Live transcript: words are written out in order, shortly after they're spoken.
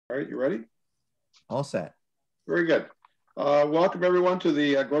All right, you ready? All set. Very good. Welcome everyone to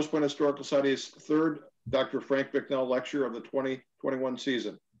the Grosse Pointe Historical Society's third Dr. Frank Bicknell lecture of the 2021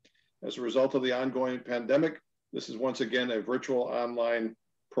 season. As a result of the ongoing pandemic, this is once again a virtual online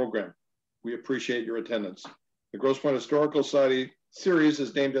program. We appreciate your attendance. The Grosse Pointe Historical Society series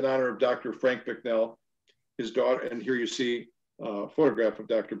is named in honor of Dr. Frank Bicknell, his daughter, and here you see a photograph of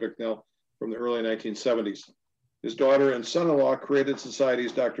Dr. Bicknell from the early 1970s. His daughter and son-in-law created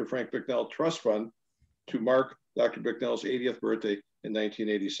society's Dr. Frank Bicknell Trust Fund to mark Dr. Bicknell's 80th birthday in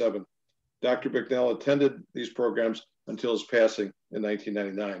 1987. Dr. Bicknell attended these programs until his passing in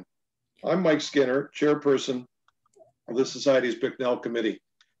 1999. I'm Mike Skinner, chairperson of the Society's Bicknell Committee.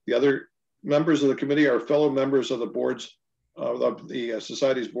 The other members of the committee are fellow members of the boards of the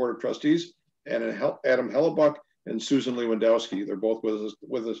Society's Board of Trustees, and Adam Hellebuck and Susan Lewandowski. They're both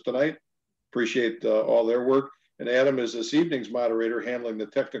with us tonight. Appreciate all their work. And Adam is this evening's moderator, handling the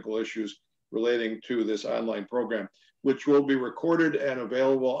technical issues relating to this online program, which will be recorded and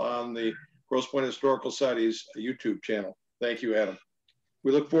available on the Grosse Pointe Historical Society's YouTube channel. Thank you, Adam.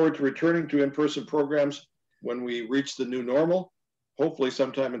 We look forward to returning to in-person programs when we reach the new normal, hopefully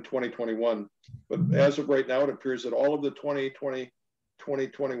sometime in 2021. But as of right now, it appears that all of the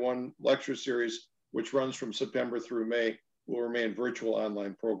 2020-2021 lecture series, which runs from September through May, will remain virtual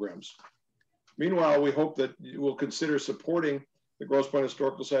online programs. Meanwhile, we hope that you will consider supporting the Grosse Pointe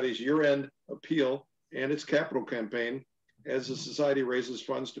Historical Society's year-end appeal and its capital campaign as the Society raises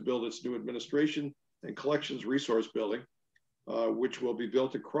funds to build its new administration and collections resource building, which will be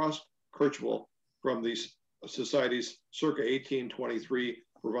built across Kirchwell from the Society's circa 1823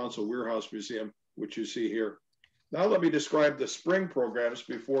 Provençal Warehouse Museum, which you see here. Now let me describe the spring programs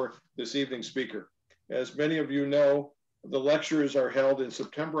before this evening's speaker. As many of you know, the lectures are held in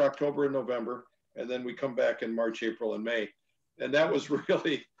September, October, and November, and then we come back in March, April, and May. And that was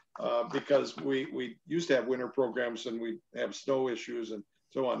really because we used to have winter programs and we have snow issues and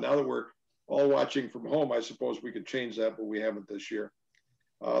so on. Now that we're all watching from home, I suppose we could change that, but we haven't this year.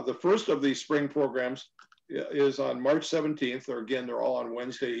 The first of these spring programs is on March 17th, or again, they're all on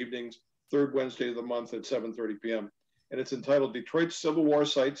Wednesday evenings, third Wednesday of the month at 7:30 p.m. And it's entitled Detroit Civil War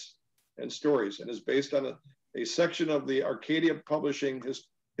Sites and Stories, and is based on a section of the Arcadia Publishing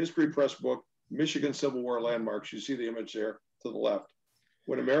History Press book, Michigan Civil War Landmarks. You see the image there to the left.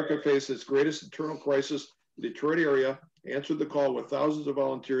 When America faced its greatest internal crisis, the Detroit area answered the call with thousands of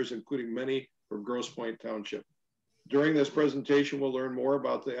volunteers, including many from Grosse Pointe Township. During this presentation, we'll learn more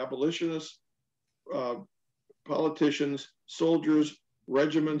about the abolitionists, politicians, soldiers,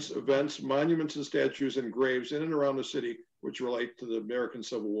 regiments, events, monuments and statues, and graves in and around the city which relate to the American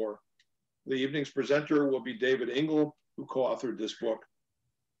Civil War. The evening's presenter will be David Engel, who co-authored this book.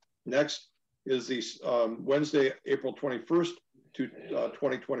 Next is the Wednesday, April 21st to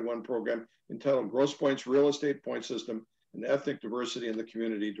 2021 program entitled Grosse Pointe's Real Estate Point System and Ethnic Diversity in the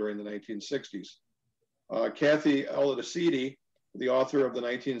Community during the 1960s. Kathy Eladicidi, the author of the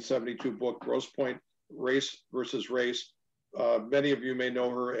 1972 book, Grosse Pointe, Race versus Race. Many of you may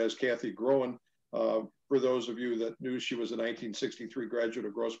know her as Kathy Groen. For those of you that knew, she was a 1963 graduate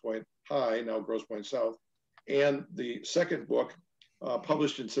of Grosse Pointe High, now Grosse Pointe South. And the second book,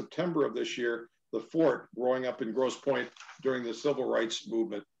 published in September of this year, The Fort, Growing Up in Grosse Pointe During the Civil Rights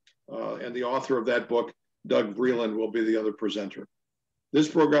Movement. And the author of that book, Doug Vreeland, will be the other presenter. This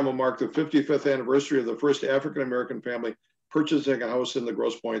program will mark the 55th anniversary of the first African-American family purchasing a house in the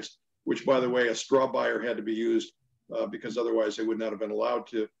Grosse Pointes, which, by the way, a straw buyer had to be used because otherwise they would not have been allowed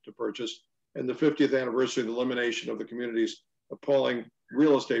to purchase. And the 50th anniversary of the elimination of the community's appalling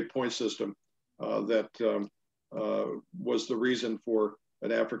real estate point system that was the reason for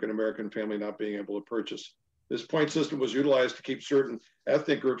an African-American family not being able to purchase. This point system was utilized to keep certain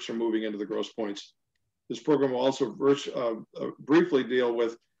ethnic groups from moving into the Grosse Pointes. This program will also briefly deal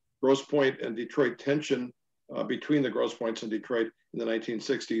with Grosse Pointe and Detroit tension between the Grosse Pointes and Detroit in the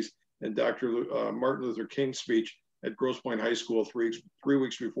 1960s and Dr. Martin Luther King's speech at Grosse Pointe High School three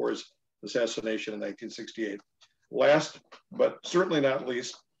weeks before his assassination in 1968. Last, but certainly not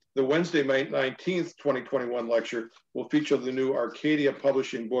least, the Wednesday, May 19th, 2021 lecture will feature the new Arcadia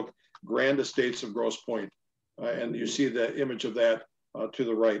Publishing book, Grand Estates of Grosse Pointe. And you see the image of that to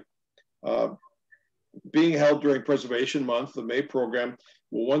the right. Being held during Preservation Month, the May program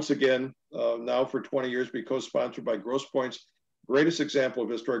will once again, now for 20 years, be co-sponsored by Grosse Pointe's greatest example of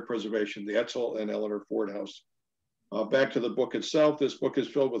historic preservation, the Etzel and Elinor Ford House. Back to the book itself, this book is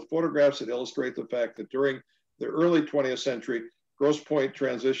filled with photographs that illustrate the fact that during the early 20th century, Grosse Pointe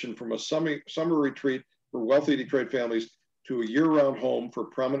transitioned from a summer retreat for wealthy Detroit families to a year-round home for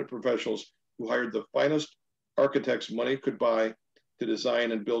prominent professionals who hired the finest architects money could buy to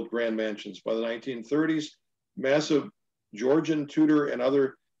design and build grand mansions. By the 1930s, massive Georgian, Tudor, and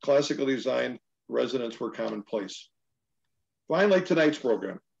other classically designed residences were commonplace. Finally, tonight's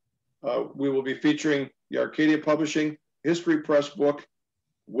program, we will be featuring the Arcadia Publishing History Press book,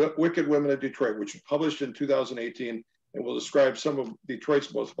 Wicked Women of Detroit, which was published in 2018 and will describe some of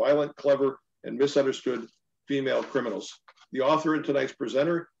Detroit's most violent, clever, and misunderstood female criminals. The author and tonight's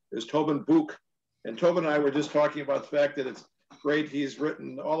presenter is Tobin Buhk. And Tobin and I were just talking about the fact that it's great he's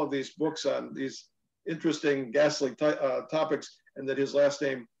written all of these books on these interesting, ghastly topics, and that his last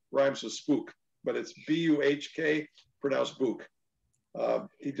name rhymes with spook, but it's B-U-H-K, pronounced Buhk.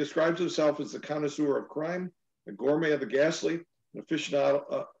 He describes himself as the connoisseur of crime, a gourmet of the ghastly, an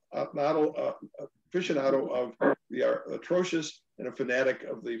aficionado of the atrocious, and a fanatic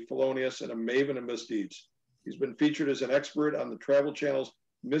of the felonious, and a maven of misdeeds. He's been featured as an expert on the Travel Channel's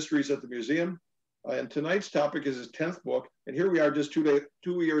Mysteries at the Museum. And tonight's topic is his 10th book. And here we are just 2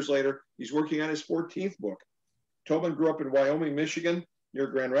 years later. He's working on his 14th book. Tobin grew up in Wyoming, Michigan, near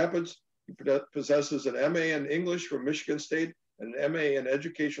Grand Rapids. He possesses an MA in English from Michigan State and an MA in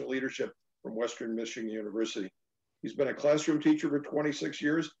Educational Leadership from Western Michigan University. He's been a classroom teacher for 26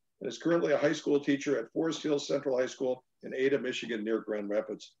 years and is currently a high school teacher at Forest Hills Central High School in Ada, Michigan, near Grand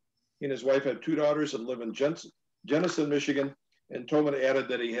Rapids. He and his wife have 2 daughters and live in Jenison, Michigan. And Tobin added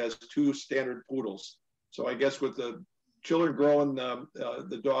that he has 2 standard poodles. So I guess with the children growing,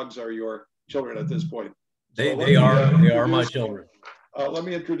 the dogs are your children at this point. So they are my children. Let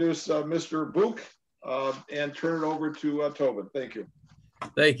me introduce Mr. Buhk and turn it over to Tobin. Thank you.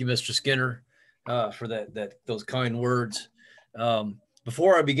 Thank you, Mr. Skinner, for those kind words.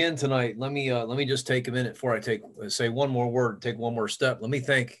 Before I begin tonight, let me just take a minute before I say one more word, take one more step. Let me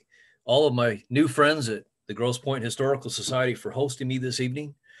thank all of my new friends at the Grosse Pointe Historical Society for hosting me this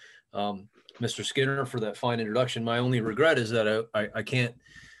evening. Mr. Skinner, for that fine introduction. My only regret is that I can't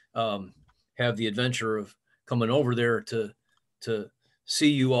have the adventure of coming over there to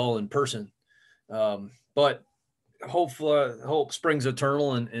see you all in person. But hope springs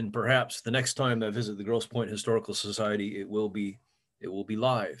eternal, and perhaps the next time I visit the Grosse Pointe Historical Society, it will be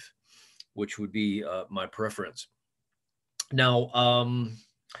live, which would be my preference. Now,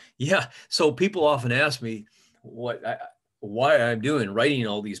 yeah, so people often ask me why I'm writing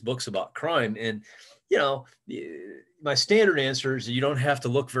all these books about crime, and my standard answer is you don't have to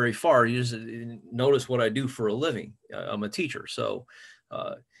look very far. You just notice what I do for a living. I'm a teacher, so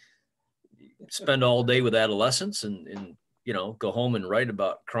spend all day with adolescents and go home and write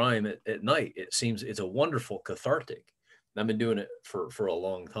about crime at night. It seems it's a wonderful cathartic. I've been doing it for a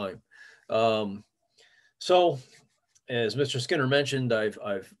long time. So as Mr. Skinner mentioned, I've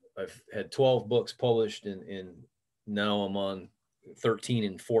had 12 books published, and now I'm on 13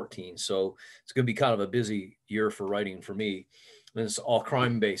 and 14. So it's going to be kind of a busy year for writing for me. And it's all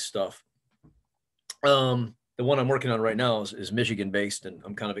crime-based stuff. The one I'm working on right now is Michigan-based, and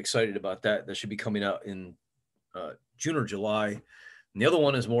I'm kind of excited about that. That should be coming out in June or July. And the other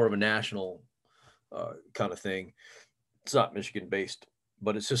one is more of a national kind of thing. It's not Michigan-based,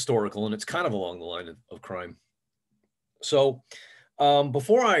 but it's historical, and it's kind of along the line of crime. So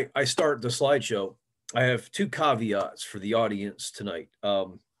before I start the slideshow, I have 2 caveats for the audience tonight.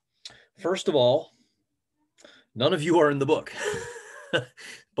 First of all, none of you are in the book,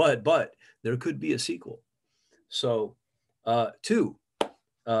 but there could be a sequel. So 2,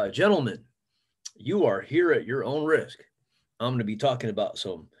 gentlemen, you are here at your own risk. I'm going to be talking about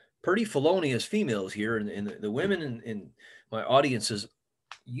some pretty felonious females here, and the women in my audiences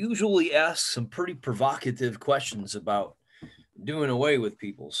usually ask some pretty provocative questions about doing away with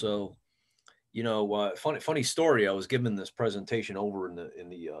people. So, funny story. I was given this presentation over in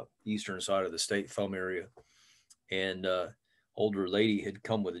the eastern side of the state, Thumb area, and older lady had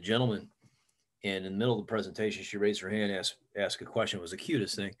come with a gentleman, and in the middle of the presentation, she raised her hand, asked a question. It was the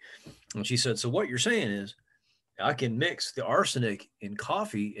cutest thing, and she said, "So what you're saying is, I can mix the arsenic in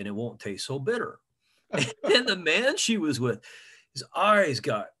coffee and it won't taste so bitter." And the man she was with, his eyes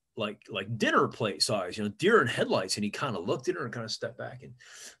got like dinner plate size, deer in headlights. And he kind of looked at her and kind of stepped back. And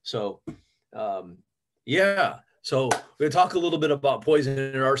so, yeah. So we'll talk a little bit about poison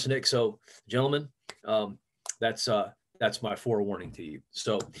and arsenic. So gentlemen, that's my forewarning to you.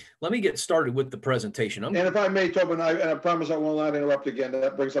 So let me get started with the presentation. And if I may, Tobin, I promise I will not interrupt again.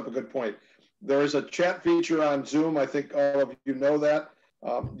 That brings up a good point. There is a chat feature on Zoom. I think all of you know that.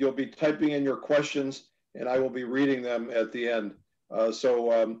 You'll be typing in your questions, and I will be reading them at the end.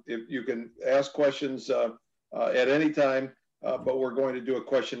 So if you can ask questions at any time, but we're going to do a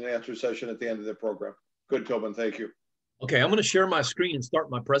question and answer session at the end of the program. Good, Tobin, thank you. Okay, I'm going to share my screen and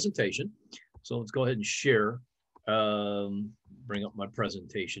start my presentation. So let's go ahead and share. Bring bring up my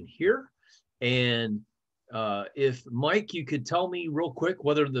presentation here. And if Mike, you could tell me real quick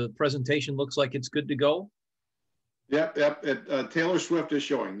whether the presentation looks like it's good to go. Yep. Taylor Swift is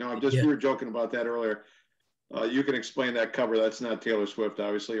showing. No, we were joking about that earlier. You can explain that cover. That's not Taylor Swift.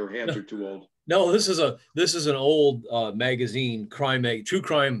 Obviously, her hands are too old. No, this is an old magazine, true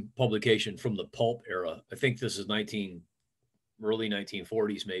crime publication from the pulp era. I think this is early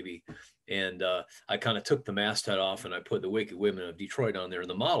 1940s maybe. And I kind of took the masthead off and I put the Wicked Women of Detroit on there. And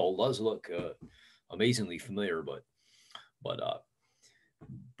the model does look amazingly familiar, but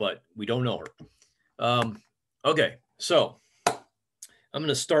we don't know her. Okay, so I'm going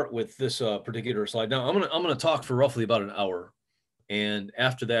to start with this particular slide. Now I'm going to talk for roughly about an hour, and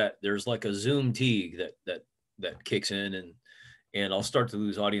after that, there's like a Zoom fatigue that kicks in, and I'll start to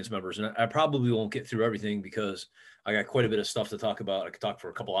lose audience members, and I probably won't get through everything because I got quite a bit of stuff to talk about. I could talk for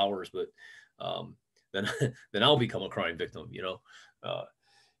a couple hours, but then I'll become a crime victim.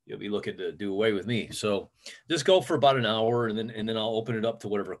 You'll be looking to do away with me. So just go for about an hour, and then I'll open it up to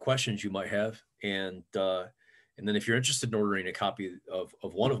whatever questions you might have, and then if you're interested in ordering a copy of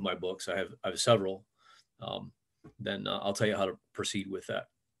one of my books, I have several, then I'll tell you how to proceed with that.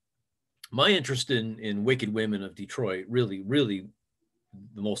 My interest in Wicked Women of Detroit, really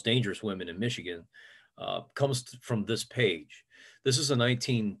the most dangerous women in Michigan, comes from this page. This is a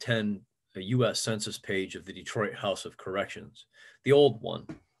 1910 U.S. Census page of the Detroit House of Corrections, the old one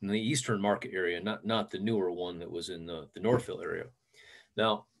in the Eastern Market area, not the newer one that was in the Northville area.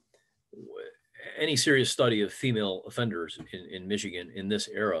 Now, any serious study of female offenders in Michigan in this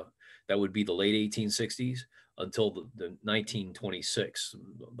era, that would be the late 1860s until the 1926,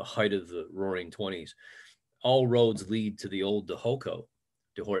 the height of the Roaring 20s. All roads lead to the old Buhk,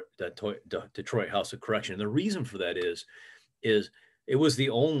 Detroit House of Correction. And the reason for that is it was the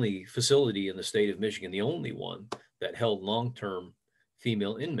only facility in the state of Michigan, the only one that held long-term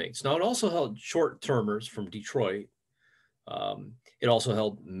female inmates. Now, it also held short-termers from Detroit. It also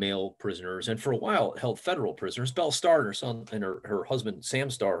held male prisoners, and for a while it held federal prisoners. Belle Starr and her son and her husband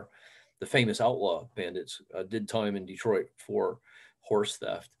Sam Starr, the famous outlaw bandits, did time in Detroit for horse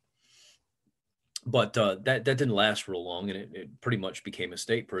theft. But that didn't last real long, and it pretty much became a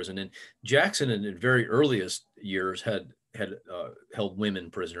state prison. And Jackson, in the very earliest years, had held women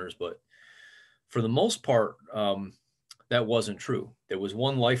prisoners, but for the most part, that wasn't true. There was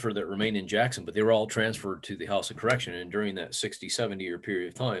one lifer that remained in Jackson, but they were all transferred to the House of Correction. And during that 60, 70-year period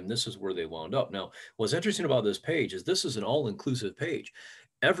of time, this is where they wound up. Now, what's interesting about this page is this is an all-inclusive page.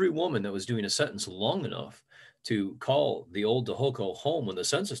 Every woman that was doing a sentence long enough to call the old Buhk home when the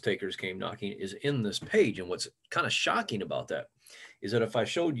census takers came knocking is in this page. And what's kind of shocking about that is that if I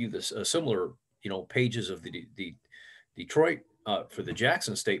showed you this similar, pages of the Detroit for the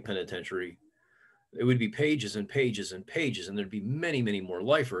Jackson State Penitentiary, it would be pages and pages and pages, and there'd be many, many more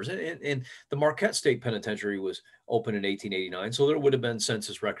lifers. And the Marquette State Penitentiary was open in 1889, so there would have been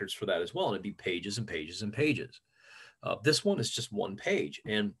census records for that as well, and it'd be pages and pages and pages. This one is just one page,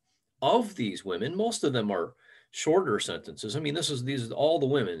 and of these women, most of them are shorter sentences. I mean, these are all the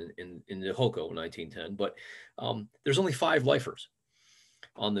women in the Buhk in 1910, but there's only 5 lifers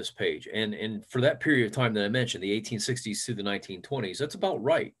on this page, and for that period of time that I mentioned, the 1860s to the 1920s, that's about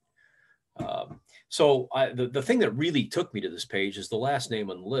right. So the thing that really took me to this page is the last name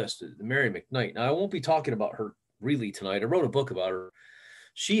on the list, Mary McKnight. Now, I won't be talking about her really tonight. I wrote a book about her.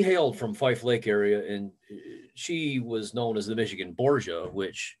 She hailed from Fife Lake area, and she was known as the Michigan Borgia,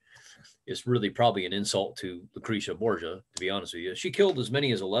 which is really probably an insult to Lucretia Borgia, to be honest with you. She killed as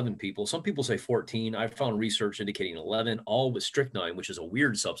many as 11 people. Some people say 14. I found research indicating 11, all with strychnine, which is a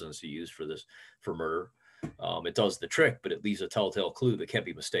weird substance to use for murder. It does the trick, but it leaves a telltale clue that can't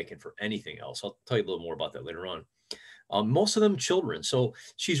be mistaken for anything else. I'll tell you a little more about that later on. Most of them children. So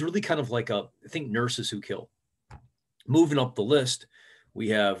she's really kind of like I think nurses who kill. Moving up the list, we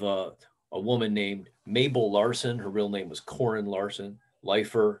have a woman named Mabel Larson. Her real name was Corin Larson.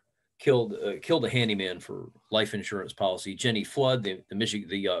 Lifer, killed a handyman for life insurance policy. Jenny Flood,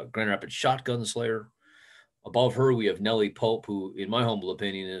 the Grand Rapids shotgun slayer. Above her, we have Nellie Pope, who, in my humble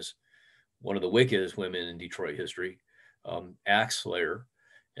opinion, is one of the wickedest women in Detroit history, axe slayer.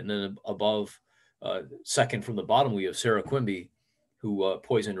 And then above, second from the bottom, we have Sarah Quimby, who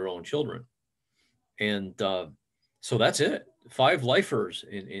poisoned her own children. And so that's it. 5 lifers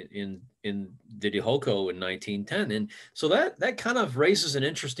in the Buhk in 1910. And so that kind of raises an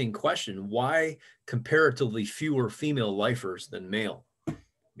interesting question. Why comparatively fewer female lifers than male?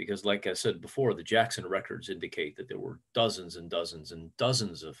 Because like I said before, the Jackson records indicate that there were dozens and dozens and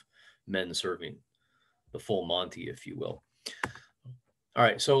dozens of men serving the full Monty, if you will. All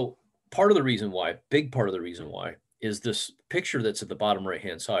right, so big part of the reason why is this picture that's at the bottom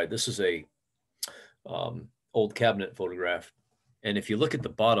right-hand side. This is a old cabinet photograph. And if you look at the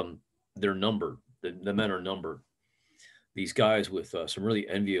bottom, they're numbered. The men are numbered. These guys with some really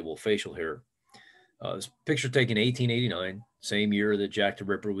enviable facial hair. This picture taken 1889, same year that Jack the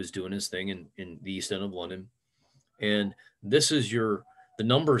Ripper was doing his thing in the East End of London. And this is the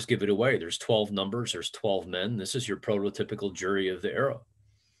numbers give it away. There's 12 numbers, there's 12 men. This is your prototypical jury of the era.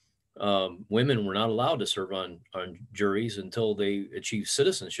 Women were not allowed to serve on juries until they achieved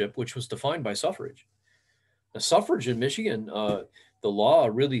citizenship, which was defined by suffrage. The suffrage in Michigan, the law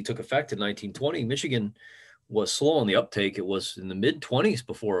really took effect in 1920. Michigan was slow on the uptake. It was in the mid-20s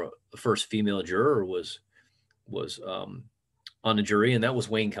before the first female juror was on the jury, and that was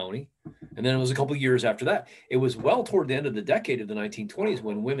Wayne County. And then it was a couple of years after that. It was well toward the end of the decade of the 1920s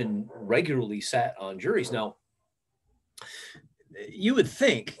when women regularly sat on juries. Now, you would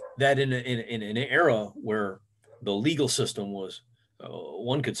think that in an era where the legal system was,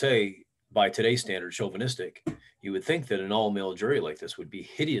 one could say, by today's standards, chauvinistic, you would think that an all-male jury like this would be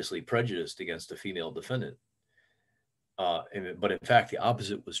hideously prejudiced against a female defendant. But in fact, the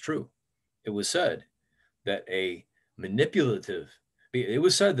opposite was true. It was said that a male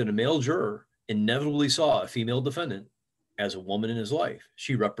juror inevitably saw a female defendant as a woman in his life.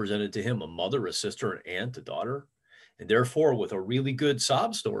 She represented to him a mother, a sister, an aunt, a daughter. And therefore, with a really good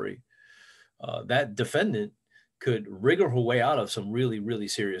sob story, that defendant could wriggle her way out of some really, really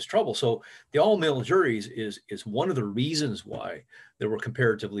serious trouble. So the all-male juries is one of the reasons why there were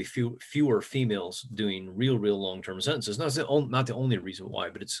comparatively fewer females doing real long-term sentences. Not the only reason why,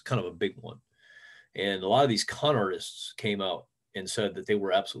 but it's kind of a big one. And a lot of these con artists came out and said that they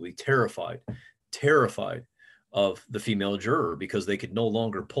were absolutely terrified of the female juror because they could no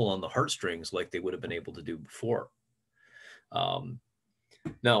longer pull on the heartstrings like they would have been able to do before.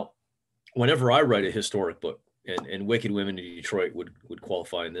 Now, whenever I write a historic book, and Wicked Women in Detroit would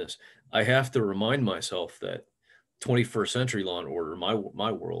qualify in this, I have to remind myself that 21st century law and order,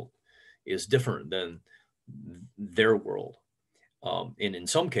 my world, is different than their world. And in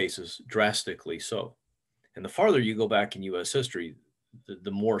some cases, drastically so. And the farther you go back in U.S. history,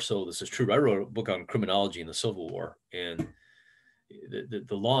 the more so this is true. I wrote a book on criminology in the Civil War, and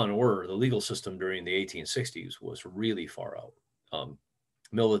the law and order, the legal system during the 1860s was really far out.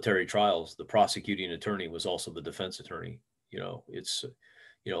 Military trials, the prosecuting attorney was also the defense attorney. It's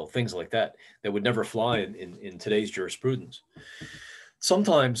things like that would never fly in today's jurisprudence.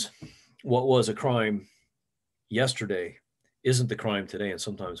 Sometimes what was a crime yesterday isn't the crime today, and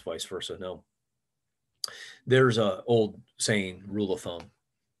sometimes vice versa. Now, there's a old saying, rule of thumb,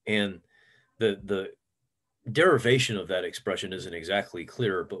 and the derivation of that expression isn't exactly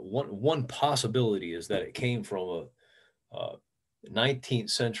clear, but one possibility is that it came from a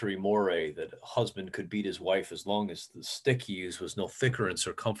 19th century moray that a husband could beat his wife as long as the stick he used was no thicker in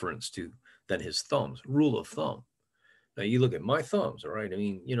circumference than his thumbs. Rule of thumb. Now you look at my thumbs, all right? I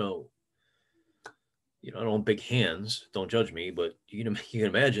mean, I don't have big hands. Don't judge me, but you can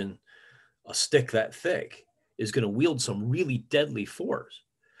imagine a stick that thick is going to wield some really deadly force.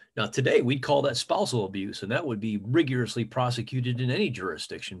 Now today we'd call that spousal abuse, and that would be rigorously prosecuted in any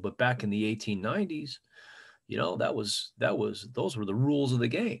jurisdiction. But back in the 1890s, those were the rules of the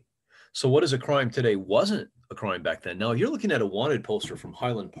game. So what is a crime today wasn't a crime back then. Now, you're looking at a wanted poster from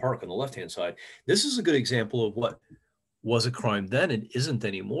Highland Park on the left-hand side. This is a good example of what was a crime then and isn't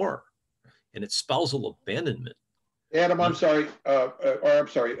anymore. And it's spousal abandonment. Adam, I'm sorry.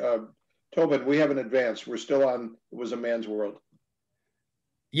 Tobin, we haven't advanced. We're still on, it was a man's world.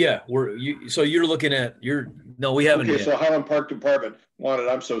 Yeah, so you're looking at no, we haven't. Okay, so Highland Park Department wanted.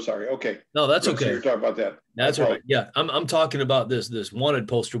 I'm so sorry. Okay. No, that's okay. So you're talking about that. That's all right. Yeah, I'm talking about this wanted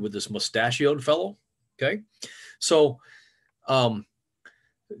poster with this mustachioed fellow. Okay, so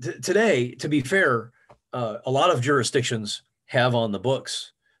today, to be fair, a lot of jurisdictions have on the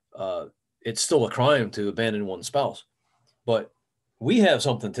books. It's still a crime to abandon one's spouse, but we have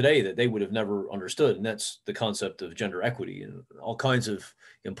something today that they would have never understood, and that's the concept of gender equity and all kinds of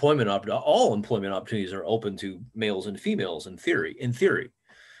employment. All employment opportunities are open to males and females in theory.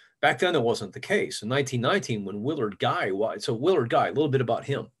 Back then, it wasn't the case. In 1919, when Willard Guy, a little bit about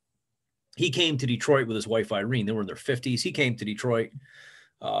him. He came to Detroit with his wife, Irene. They were in their 50s. He came to Detroit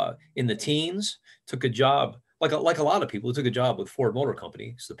in the teens, took a job, like a lot of people, he took a job with Ford Motor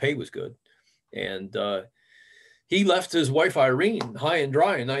Company, so the pay was good. And he left his wife, Irene, high and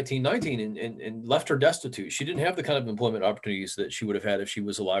dry in 1919 and left her destitute. She didn't have the kind of employment opportunities that she would have had if she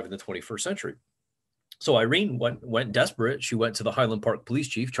was alive in the 21st century. So Irene went desperate. She went to the Highland Park police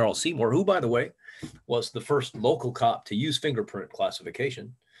chief, Charles Seymour, who, by the way, was the first local cop to use fingerprint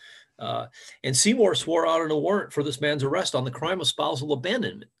classification. And Seymour swore out a warrant for this man's arrest on the crime of spousal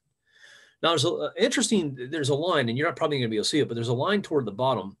abandonment. Now, there's a line, and you're not probably going to be able to see it, but there's a line toward the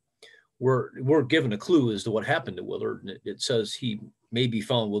bottom where we're given a clue as to what happened to Willard. And it says he may be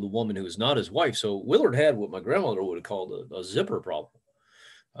found with a woman who is not his wife. So Willard had what my grandmother would have called a zipper problem.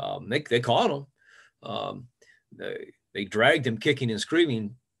 They caught him. They dragged him kicking and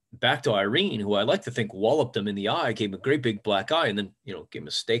screaming back to Irene, who I like to think walloped him in the eye, gave him a great big black eye, and then, gave him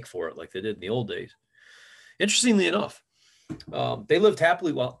a steak for it like they did in the old days. Interestingly enough, they lived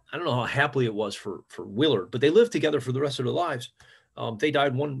happily. Well, I don't know how happily it was for Willard, but they lived together for the rest of their lives. They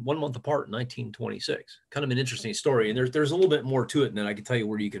died one month apart in 1926. Kind of an interesting story. And there's a little bit more to it, and then I can tell you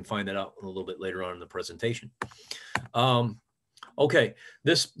where you can find that out a little bit later on in the presentation. Okay,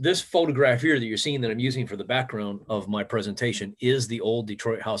 this photograph here that you're seeing that I'm using for the background of my presentation is the old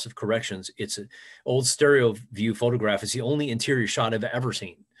Detroit House of Corrections. It's an old stereo view photograph. It's the only interior shot I've ever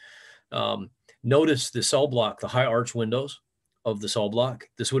seen. Notice the cell block, the high arch windows of the cell block.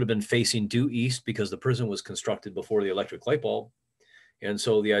 This would have been facing due east because the prison was constructed before the electric light bulb. And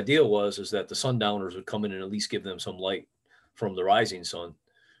so the idea is that the sundowners would come in and at least give them some light from the rising sun.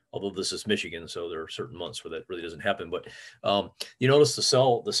 Although this is Michigan, so there are certain months where that really doesn't happen. But you notice the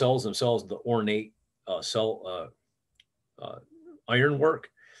cells themselves, the ornate ironwork.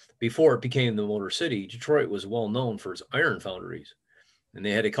 Before it became the Motor City, Detroit was well known for its iron foundries. And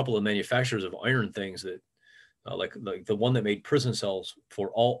they had a couple of manufacturers of iron things that, like the one that made prison cells for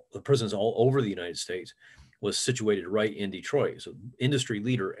all the prisons all over the United States, was situated right in Detroit. So industry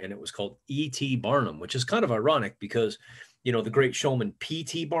leader, and it was called E.T. Barnum, which is kind of ironic because, the great showman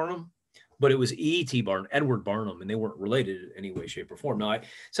P.T. Barnum, but it was E.T. Barnum, Edward Barnum, and they weren't related in any way, shape, or form. Now,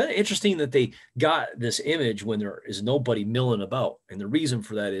 it's kind of interesting that they got this image when there is nobody milling about. And the reason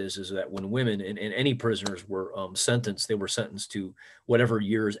for that is that when women and any prisoners were sentenced, they were sentenced to whatever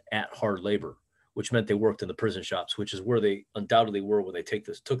years at hard labor, which meant they worked in the prison shops, which is where they undoubtedly were when they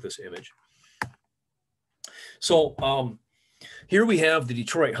took this image. So here we have the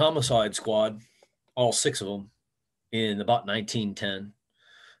Detroit Homicide Squad, all 6 of them, in about 1910.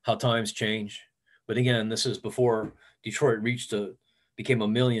 How times change. But again, this is before Detroit became a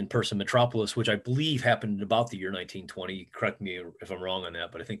 1 million person metropolis, which I believe happened in about the year 1920. Correct me if I'm wrong on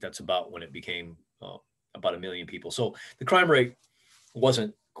that, but I think that's about when it became about 1 million people. So the crime rate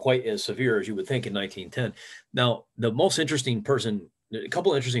wasn't quite as severe as you would think in 1910. Now, the most interesting a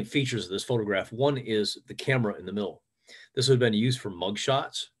couple of interesting features of this photograph. One is the camera in the middle. This would have been used for mug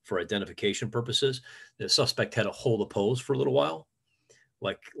shots for identification purposes. The suspect had to hold a pose for a little while,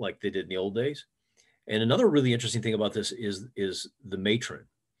 like they did in the old days. And another really interesting thing about this is the matron.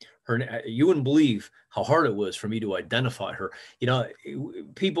 You wouldn't believe how hard it was for me to identify her.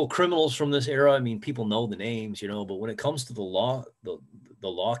 Criminals from this era, I mean, people know the names, but when it comes to the law, the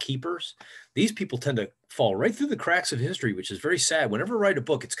law keepers, these people tend to fall right through the cracks of history, which is very sad. Whenever I write a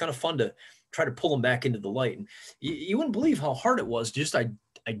book, it's kind of fun to try to pull them back into the light. And you wouldn't believe how hard it was to just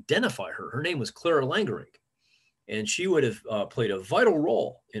identify her. Her name was Clara Langerink, and she would have played a vital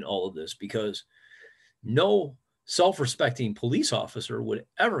role in all of this because no self-respecting police officer would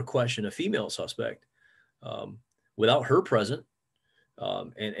ever question a female suspect without her present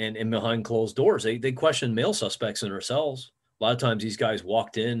and behind closed doors. They questioned male suspects in their cells. A lot of times these guys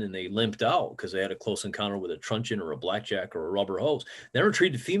walked in and they limped out because they had a close encounter with a truncheon or a blackjack or a rubber hose. They never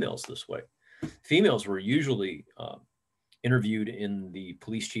treated females this way. Females were usually interviewed in the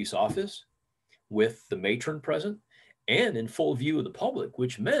police chief's office with the matron present and in full view of the public,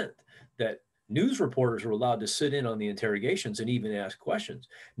 which meant that news reporters were allowed to sit in on the interrogations and even ask questions.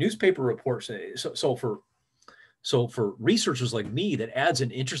 Newspaper reports. So for researchers like me, that adds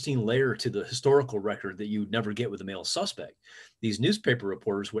an interesting layer to the historical record that you would never get with a male suspect. These newspaper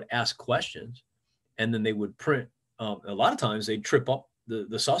reporters would ask questions, and then they would print. A lot of times they'd trip up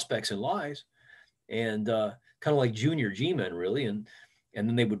the suspects in lies, and kind of like junior G-men, really. And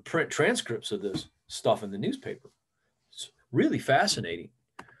then they would print transcripts of this stuff in the newspaper. It's really fascinating.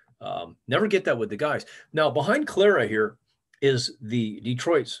 Never get that with the guys. Now, behind Clara here is the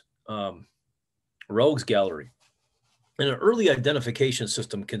Detroit's Rogues Gallery. And an early identification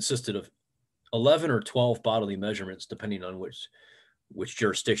system consisted of 11 or 12 bodily measurements, depending on which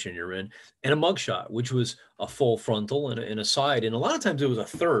jurisdiction you're in, and a mugshot, which was a full frontal and a side. And a lot of times it was a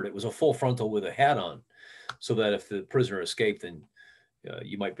third. It was a full frontal with a hat on, so that if the prisoner escaped, then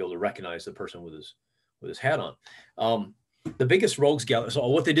you might be able to recognize the person with his hat on. The biggest rogues gallery. So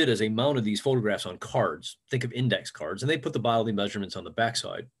what they did is they mounted these photographs on cards. Think of index cards, and they put the bodily measurements on the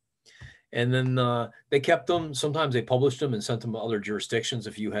backside. And then they kept them. Sometimes they published them and sent them to other jurisdictions.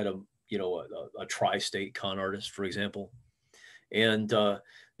 If you had a tri-state con artist, for example. And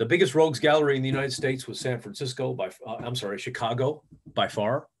the The biggest rogues gallery in the United States was Chicago by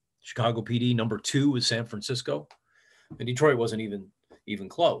far. Chicago PD. Number 2 was San Francisco, and Detroit wasn't even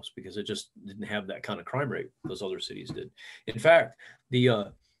close because it just didn't have that kind of crime rate. Those other cities did. In fact,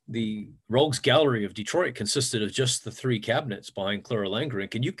 the rogues gallery of Detroit consisted of just the 3 cabinets behind Clara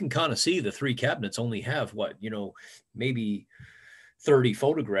Langerink, and you can kind of see the 3 cabinets only have maybe 30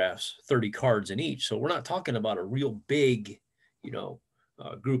 photographs, 30 cards in each. So we're not talking about a real big,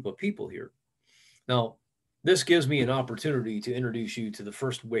 group of people here. Now, this gives me an opportunity to introduce you to the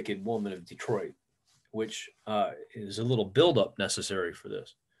first wicked woman of Detroit, which is a little buildup necessary for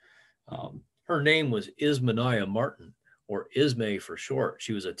this. Her name was Ismaniah Martin, or Ismay for short.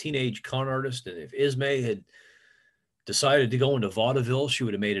 She was a teenage con artist, and if Ismay had decided to go into vaudeville, she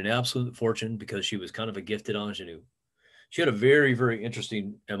would have made an absolute fortune because she was kind of a gifted ingenue. She had a very, very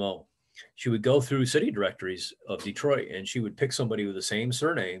interesting MO. She would go through city directories of Detroit, and she would pick somebody with the same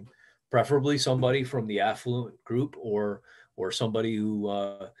surname, preferably somebody from the affluent group or somebody who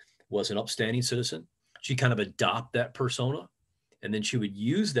was an upstanding citizen. She'd kind of adopt that persona, and then she would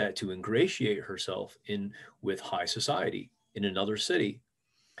use that to ingratiate herself in with high society in another city.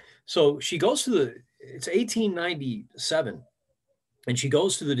 So she goes to it's 1897, and she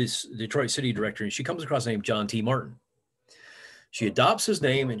goes to the Detroit City Directory, and she comes across the name John T. Martin. She adopts his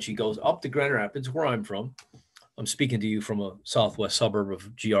name, and she goes up to Grand Rapids, where I'm from. I'm speaking to you from a southwest suburb of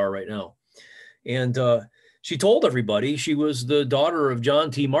GR right now. And she told everybody she was the daughter of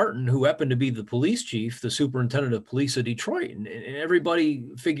John T. Martin, who happened to be the police chief, the superintendent of police of Detroit. And everybody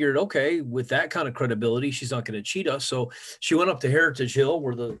figured, okay, with that kind of credibility, she's not going to cheat us. So she went up to Heritage Hill,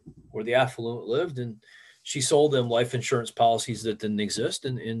 where the affluent lived, and she sold them life insurance policies that didn't exist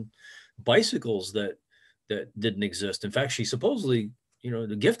and bicycles that didn't exist. In fact, she supposedly,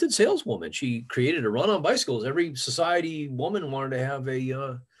 the gifted saleswoman. She created a run on bicycles. Every society woman wanted to have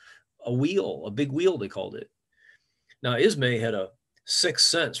a wheel, a big wheel, they called it. Now, Ismay had a sixth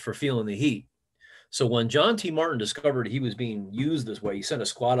sense for feeling the heat. So when John T. Martin discovered he was being used this way, he sent a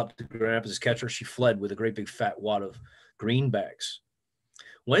squad up to Grand Rapids to catch her. She fled with a great big fat wad of greenbacks.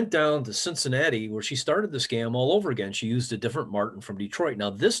 Went down to Cincinnati, where she started the scam all over again. She used a different Martin from Detroit. Now,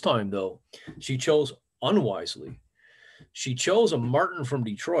 this time, though, she chose unwisely. She chose a Martin from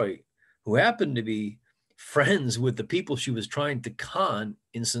Detroit who happened to be friends with the people she was trying to con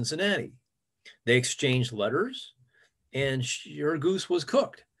in Cincinnati. They exchanged letters, and her goose was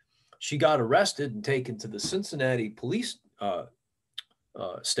cooked. She got arrested and taken to the Cincinnati police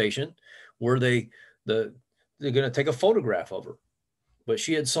station, where they're going to take a photograph of her. But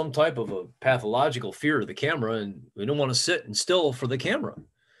she had some type of a pathological fear of the camera, and we didn't want to sit and still for the camera.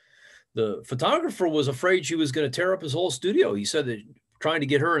 The photographer was afraid she was going to tear up his whole studio. He said that trying to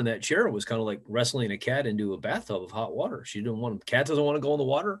get her in that chair was kind of like wrestling a cat into a bathtub of hot water. Cat doesn't want to go in the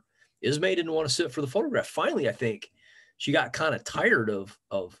water. Ismay didn't want to sit for the photograph. Finally, I think she got kind of tired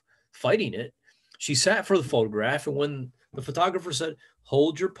of fighting it. She sat for the photograph, and when the photographer said,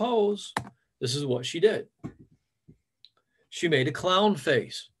 "Hold your pose," this is what she did. She made a clown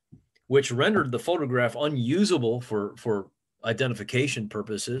face, which rendered the photograph unusable for identification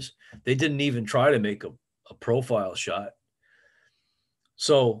purposes. They didn't even try to make a profile shot.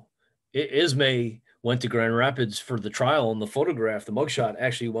 So Ismay went to Grand Rapids for the trial, and the photograph, the mugshot,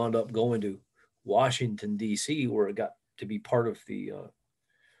 actually wound up going to Washington, D.C., where it got to be part of the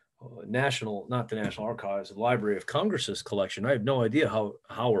National Archives, the Library of Congress's collection. I have no idea how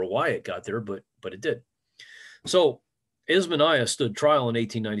or why it got there, but it did. So Ismaniah stood trial in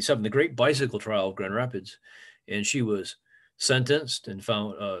 1897, the Great Bicycle Trial of Grand Rapids, and she was sentenced and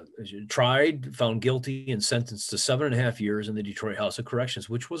found guilty, and sentenced to 7.5 years in the Detroit House of Corrections,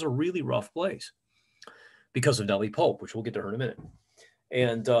 which was a really rough place because of Nellie Pope, which we'll get to her in a minute.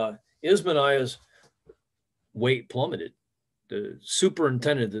 And Ismaniah's weight plummeted. The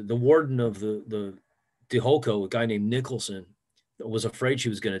superintendent, the warden of the Buhk, a guy named Nicholson, was afraid she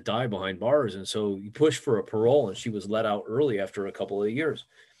was going to die behind bars, and so he pushed for a parole, and she was let out early after a couple of years.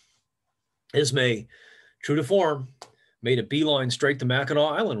 Ismay, true to form, made a beeline straight to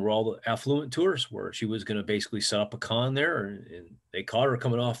Mackinac Island, where all the affluent tourists were. She was going to basically set up a con there, and they caught her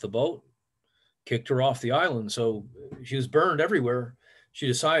coming off the boat, kicked her off the island. So she was burned everywhere. She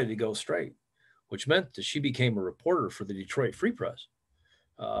decided to go straight, which meant that she became a reporter for the Detroit Free Press.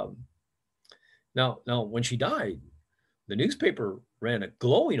 Now, when she died, the newspaper ran a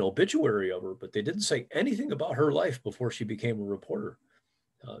glowing obituary of her, but they didn't say anything about her life before she became a reporter.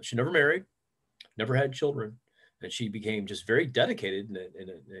 She never married, never had children, and she became just very dedicated and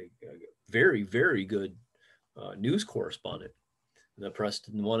a very, very good news correspondent. And the press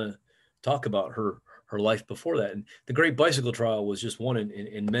didn't want to talk about her her life before that. And the Great Bicycle Trial was just one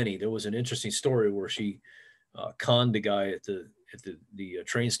in many. There was an interesting story where she conned a guy at the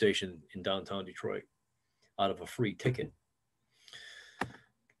train station in downtown Detroit out of a free ticket.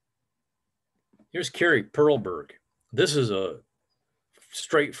 Here's Carrie Perlberg. This is a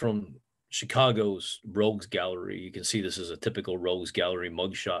straight from Chicago's Rogues Gallery. You can see this is a typical Rogues Gallery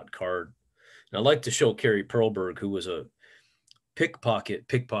mugshot card. And I'd like to show Carrie Perlberg, who was a pickpocket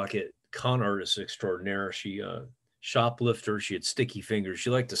con artist extraordinaire. She shoplifter. She had sticky fingers. She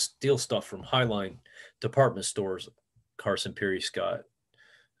liked to steal stuff from Highline department stores, Carson Pirie Scott,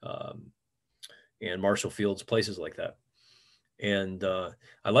 and Marshall Fields, places like that. And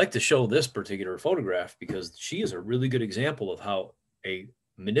I like to show this particular photograph because she is a really good example of how a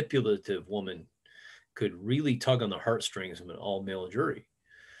manipulative woman could really tug on the heartstrings of an all-male jury.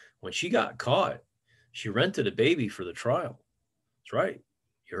 When she got caught, she rented a baby for the trial. That's right.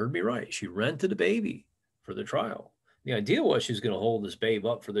 You heard me right. She rented a baby for the trial. The idea was she was going to hold this babe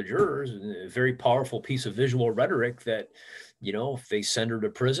up for the jurors, a very powerful piece of visual rhetoric that, you know, if they send her to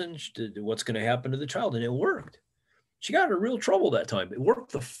prison, what's going to happen to the child? And it worked. She got in real trouble that time. It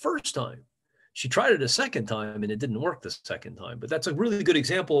worked the first time. She tried it a second time and it didn't work the second time. But that's a really good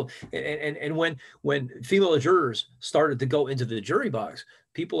example. And when female jurors started to go into the jury box,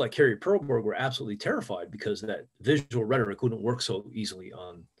 people like Carrie Perlberg were absolutely terrified because that visual rhetoric wouldn't work so easily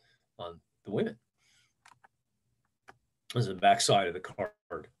on the women. This is the back side of the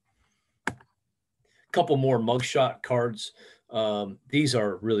card. A couple more mugshot cards. These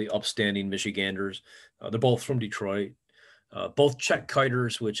are really upstanding Michiganders. They're both from Detroit. Both check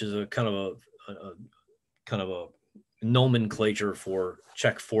kiters, which is a kind of a nomenclature for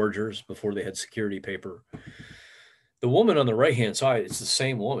check forgers before they had security paper. The woman on the right-hand side, it's the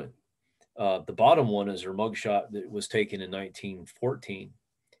same woman. The bottom one is her mugshot that was taken in 1914.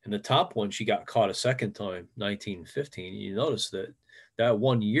 And the top one, she got caught a second time, 1915. You notice that that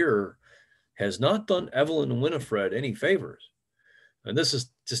 1 year has not done Evelyn Winifred any favors. And this is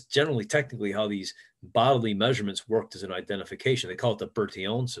just generally technically how these bodily measurements worked as an identification. They call it the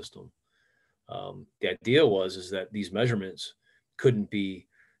Bertillon system. The idea is that these measurements couldn't be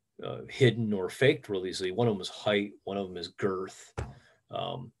hidden or faked real easily. One of them is height, one of them is girth,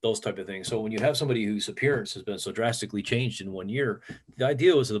 those type of things. So when you have somebody whose appearance has been so drastically changed in 1 year, the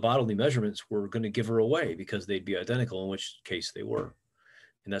idea was that the bodily measurements were going to give her away because they'd be identical, in which case they were.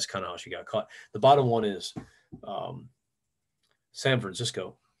 And that's kind of how she got caught. The bottom one is San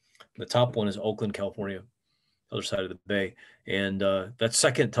Francisco. The top one is Oakland, California, other side of the bay. And that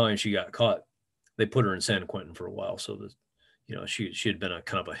second time she got caught, they put her in San Quentin for a while. So that, you know, she had been a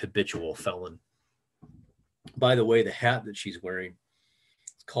kind of a habitual felon. By the way, the hat that she's wearing,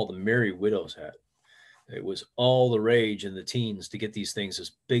 it's called the Merry Widow's hat. It was all the rage in the teens to get these things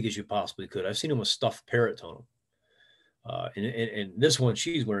as big as you possibly could. I've seen them with stuffed parrots on them. And this one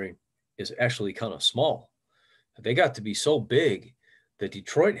she's wearing is actually kind of small. They got to be so big that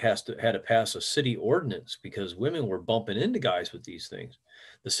Detroit had to pass a city ordinance because women were bumping into guys with these things.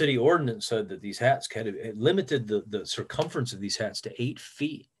 The city ordinance said that these hats had limited the circumference of these hats to 8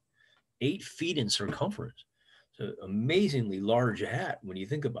 feet, 8 feet in circumference. So amazingly large hat when you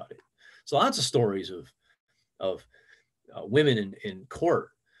think about it. So lots of stories of women in court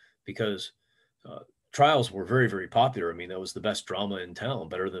because trials were very, very popular. I mean, that was the best drama in town,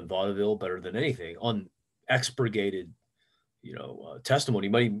 better than vaudeville, better than anything. Unexpurgated, testimony.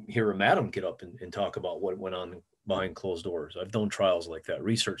 You might hear a madam get up and talk about what went on behind closed doors. I've done trials like that,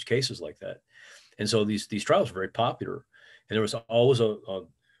 research cases like that. And so these trials were very popular. And there was always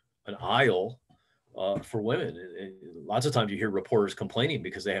an aisle for women. And lots of times you hear reporters complaining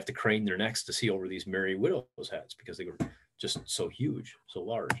because they have to crane their necks to see over these Merry Widow's hats because they were just so huge, so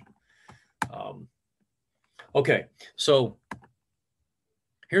large. Okay, so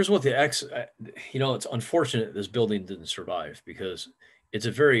here's what it's unfortunate this building didn't survive because it's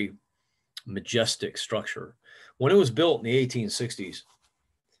a very majestic structure. When it was built in the 1860s,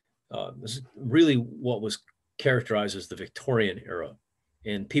 this is really what was characterized as the Victorian era.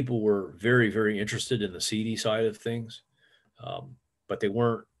 And people were very, very interested in the seedy side of things, but they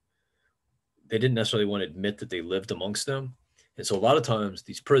didn't necessarily want to admit that they lived amongst them. And so a lot of times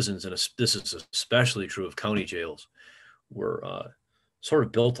these prisons, and this is especially true of county jails, were sort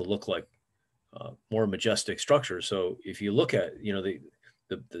of built to look like more majestic structures. So if you look at,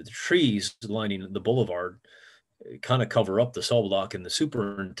 the trees lining the boulevard kind of cover up the cell block, and the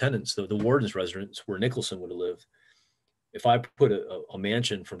superintendents, the warden's residence where Nicholson would have lived. If I put a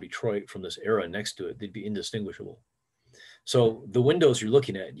mansion from Detroit from this era next to it, they'd be indistinguishable. So the windows you're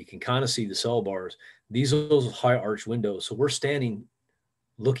looking at, you can kind of see the cell bars. These are those high arch windows. So we're standing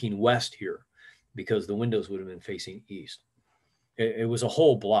looking west here. because the windows would have been facing east. It was a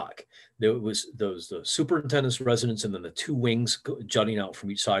whole block. There was the superintendent's residence, and then the two wings jutting out from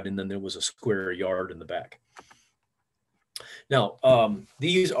each side, and then there was a square yard in the back. Now,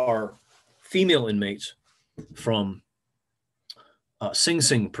 these are female inmates from Sing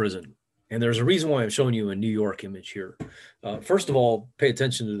Sing prison. And there's a reason why I'm showing you a New York image here. First of all, pay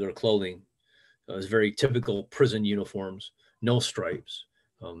attention to their clothing. It's very typical prison uniforms, no stripes,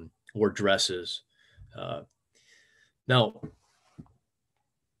 or dresses. Now,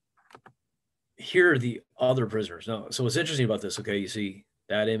 here are the other prisoners. Now, so what's interesting about this, okay, you see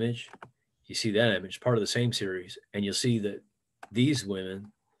that image, part of the same series, and you'll see that these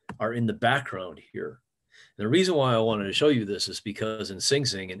women are in the background here. And the reason why I wanted to show you this is because in Sing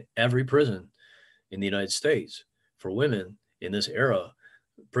Sing, in every prison in the United States, for women in this era,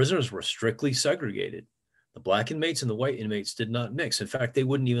 prisoners were strictly segregated. The black inmates and the white inmates did not mix. In fact, they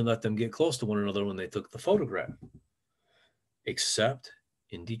wouldn't even let them get close to one another when they took the photograph, except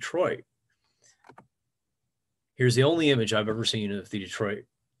in Detroit. Here's the only image I've ever seen of the Detroit,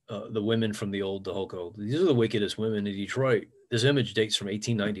 the women from the old Dehoko. These are the wickedest women in Detroit. This image dates from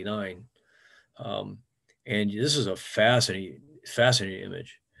 1899. And this is a fascinating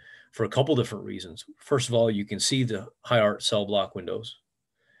image for a couple different reasons. First of all, you can see the high art cell block windows,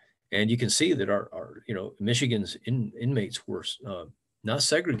 and you can see that our Michigan's inmates were not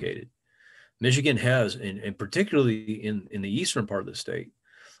segregated. Michigan has, and particularly in the eastern part of the state,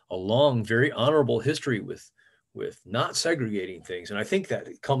 a long, very honorable history with not segregating things. And I think that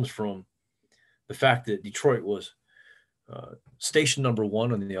it comes from the fact that Detroit was station number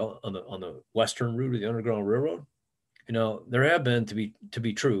one on the western route of the Underground Railroad. You know, there have been, to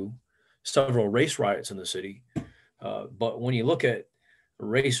be true, several race riots in the city, but when you look at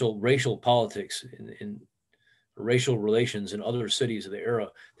racial politics in racial relations in other cities of the era,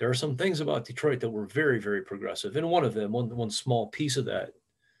 there are some things about Detroit that were very, very progressive. And one of them, one small piece of that,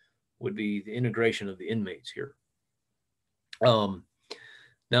 would be the integration of the inmates here. Now,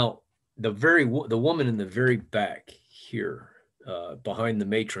 the woman in the very back here, behind the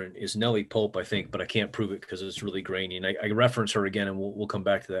matron, is Nellie Pope, I think, but I can't prove it because it's really grainy. And I reference her again, and we'll come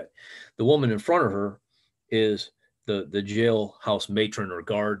back to that. The woman in front of her is the jailhouse matron or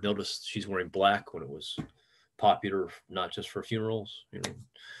guard. Notice she's wearing black when it was popular, not just for funerals.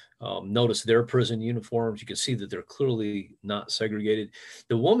 Notice their prison uniforms. You can see that they're clearly not segregated.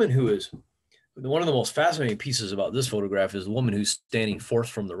 The woman who is one of the most fascinating pieces about this photograph is the woman who's standing fourth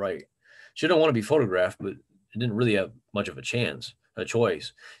from the right. She didn't want to be photographed, but it didn't really have much of a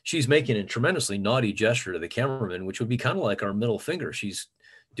choice. She's making a tremendously naughty gesture to the cameraman, which would be kind of like our middle finger. She's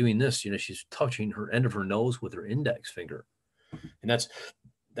doing this, she's touching her end of her nose with her index finger. And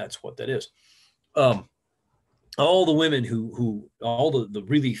that's what that is. All the women all the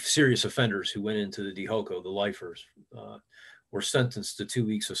really serious offenders who went into the Dehoko, the lifers, were sentenced to 2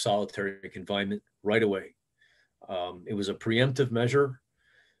 weeks of solitary confinement right away. It was a preemptive measure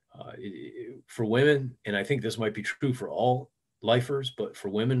for women, and I think this might be true for all lifers, but for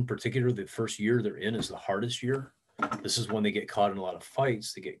women, particularly the first year they're in is the hardest year. This is when they get caught in a lot of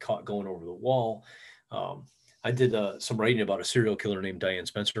fights. They get caught going over the wall. I did some writing about a serial killer named Diane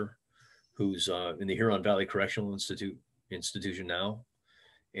Spencer, who's in the Huron Valley Correctional Institution now.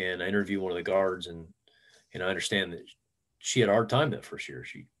 And I interviewed one of the guards, and I understand that she had a hard time that first year.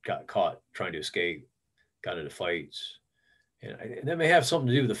 She got caught trying to escape, got into fights. And that may have something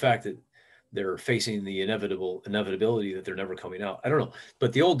to do with the fact that they're facing the inevitability that they're never coming out. I don't know.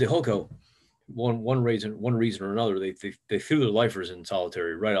 But the old Dehoko, one reason or another, they threw their lifers in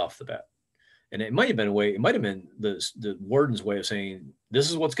solitary right off the bat. And it might have been the warden's way of saying, this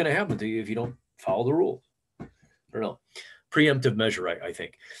is what's going to happen to you if you don't follow the rules. I don't know. Preemptive measure, I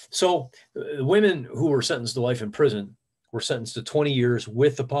think. So the women who were sentenced to life in prison were sentenced to 20 years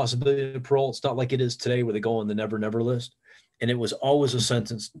with the possibility of parole. It's not like it is today where they go on the never, never list. And it was always a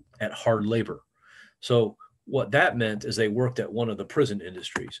sentence at hard labor. So what that meant is they worked at one of the prison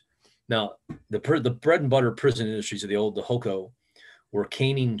industries. Now, the bread and butter prison industries of the old Dehoko were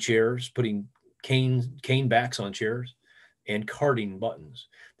caning chairs, putting cane backs on chairs, and carding buttons.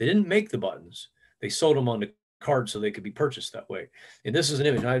 They didn't make the buttons. They sewed them onto cards so they could be purchased that way. And this is an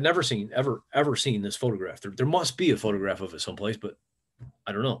image I've never seen, ever seen this photograph. There must be a photograph of it someplace, but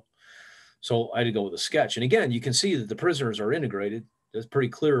I don't know. So I had to go with a sketch. And again, you can see that the prisoners are integrated. That's pretty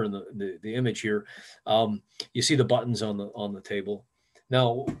clear in the image here. You see the buttons on the table.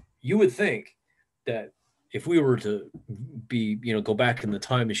 Now, you would think that if we were to go back in the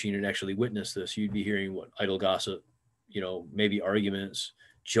time machine and actually witness this, you'd be hearing idle gossip, maybe arguments,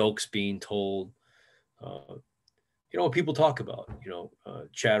 jokes being told, you know, what people talk about, you know,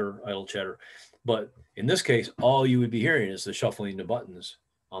 chatter, idle chatter. But in this case, all you would be hearing is the shuffling the buttons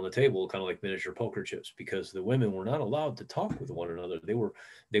on the table, kind of like miniature poker chips, because the women were not allowed to talk with one another.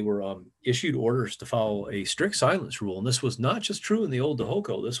 They were issued orders to follow a strict silence rule, and this was not just true in the old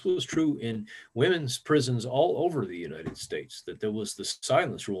Dahoko. This was true in women's prisons all over the United States. That there was the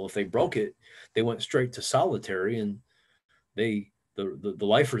silence rule. If they broke it, they went straight to solitary, and the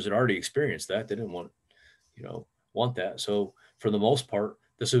lifers had already experienced that. They didn't want that. So for the most part,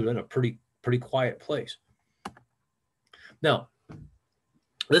 this has been a pretty quiet place. Now,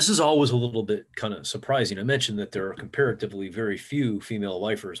 this is always a little bit kind of surprising. I mentioned that there are comparatively very few female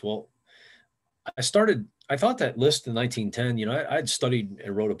lifers. Well, I thought that list in 1910, you know, I'd studied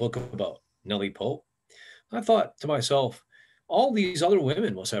and wrote a book about Nellie Pope. I thought to myself, all these other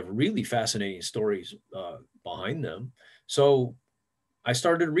women must have really fascinating stories behind them. So I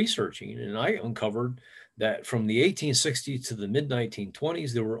started researching, and I uncovered that from the 1860s to the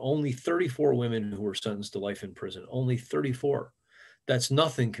mid-1920s, there were only 34 women who were sentenced to life in prison, only 34. That's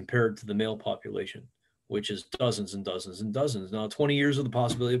nothing compared to the male population, which is dozens and dozens and dozens. Now, 20 years with the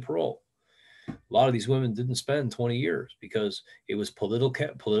possibility of parole. A lot of these women didn't spend 20 years because it was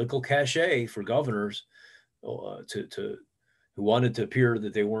political cachet for governors who wanted to appear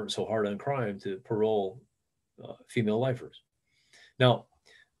that they weren't so hard on crime to parole female lifers. Now,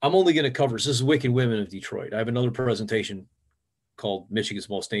 I'm only going to cover, this is Wicked Women of Detroit. I have another presentation called Michigan's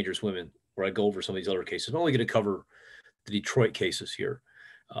Most Dangerous Women, where I go over some of these other cases. I'm only going to cover the Detroit cases here,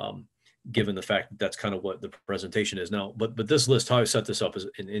 given the fact that that's kind of what the presentation is now. But this list, how I set this up is,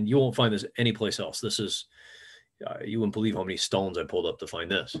 and you won't find this anyplace else. This is, you wouldn't believe how many stones I pulled up to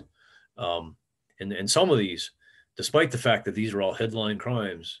find this. And some of these, despite the fact that these are all headline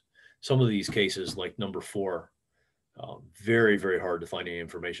crimes, some of these cases, like number 4, very, very hard to find any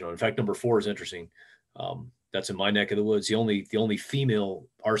information on. In fact, number 4 is interesting. That's in my neck of the woods. The only female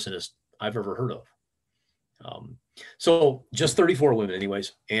arsonist I've ever heard of. So just 34 women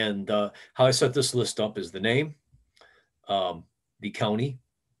anyways. And how I set this list up is the name, the county,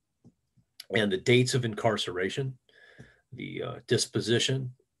 and the dates of incarceration, the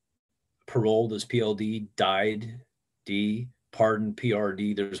disposition, paroled as PLD, died, D, pardoned,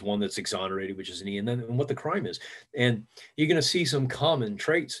 PRD. There's one that's exonerated, which is an E, and then what the crime is. And you're going to see some common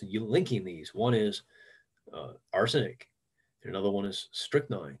traits linking these. One is arsenic. Another one is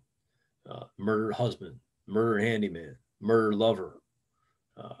strychnine, murder husband, murder handyman, murder lover.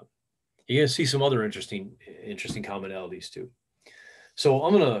 You're going to see some other interesting commonalities too. So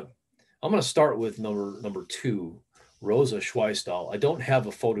I'm gonna start with number 2, Rosa Schweistal. I don't have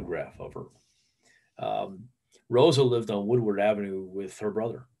a photograph of her. Rosa lived on Woodward Avenue with her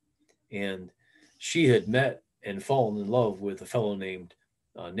brother, and she had met and fallen in love with a fellow named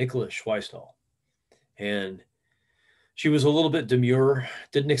Nicholas Schweistal. And she was a little bit demure,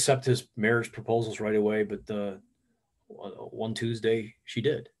 didn't accept his marriage proposals right away, but one Tuesday she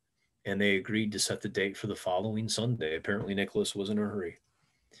did. And they agreed to set the date for the following Sunday. Apparently Nicholas was in a hurry.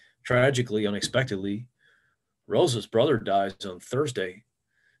 Tragically, unexpectedly, Rosa's brother dies on Thursday.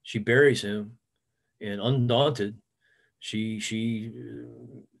 She buries him, and undaunted, she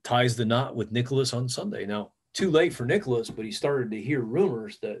ties the knot with Nicholas on Sunday. Now, too late for Nicholas, but he started to hear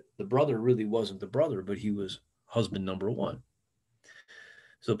rumors that the brother really wasn't the brother, but he was husband number 1.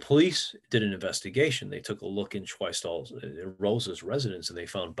 So the police did an investigation. They took a look in Rosa's residence, and they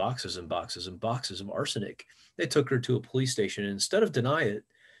found boxes and boxes and boxes of arsenic. They took her to a police station, and instead of deny it,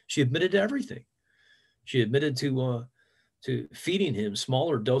 she admitted to everything. She admitted to feeding him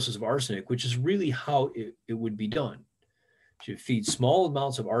smaller doses of arsenic, which is really how it would be done. She would feed small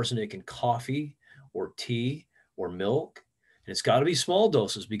amounts of arsenic in coffee or tea or milk. And it's got to be small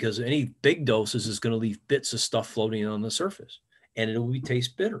doses, because any big doses is going to leave bits of stuff floating on the surface, and it will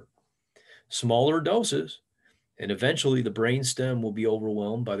taste bitter. Smaller doses, and eventually the brainstem will be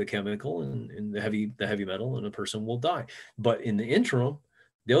overwhelmed by the chemical and the heavy metal, and a person will die. But in the interim,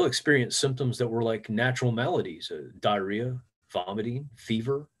 they'll experience symptoms that were like natural maladies, diarrhea, vomiting,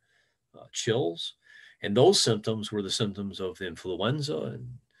 fever, chills. And those symptoms were the symptoms of influenza and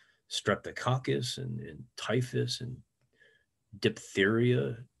streptococcus and typhus and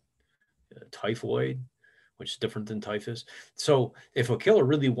diphtheria, typhoid, which is different than typhus. So if a killer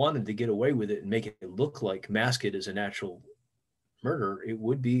really wanted to get away with it and make it look like, mask it as a natural murder,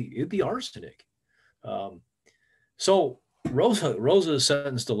 it'd be arsenic. So Rosa is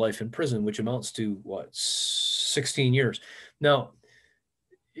sentenced to life in prison, which amounts to 16 years. Now,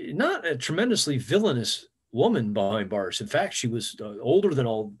 not a tremendously villainous woman behind bars. In fact, she was older than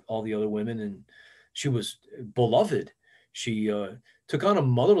all the other women, and she was beloved. She took on a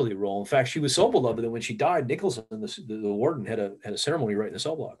motherly role. In fact, she was so beloved that when she died, Nicholson, the warden, had a ceremony right in the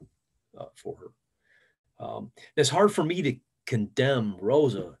cell block for her. It's hard for me to condemn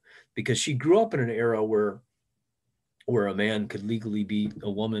Rosa because she grew up in an era where a man could legally beat a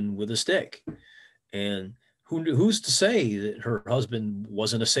woman with a stick. And who's to say that her husband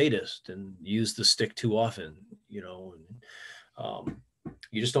wasn't a sadist and used the stick too often, you know? And,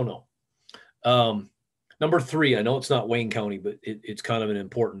 you just don't know. Number 3, I know it's not Wayne County, but it's kind of an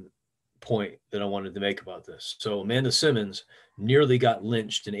important point that I wanted to make about this. So Amanda Simmons nearly got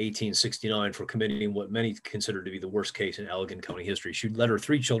lynched in 1869 for committing what many consider to be the worst case in Allegan County history. She led her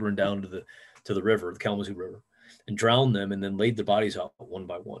 3 children down to the river, the Kalamazoo River, and drowned them, and then laid the bodies out one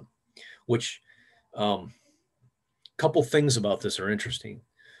by one. Which, couple things about this are interesting.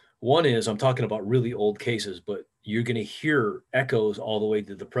 One is, I'm talking about really old cases, but you're going to hear echoes all the way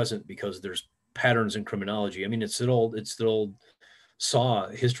to the present because there's patterns in criminology. I mean, it's the old saw,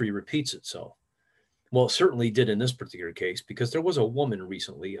 history repeats itself. Well, it certainly did in this particular case, because there was a woman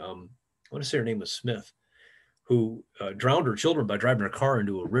recently, I want to say her name was Smith, who drowned her children by driving her car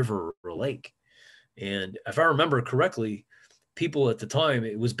into a river or a lake. And if I remember correctly, people at the time,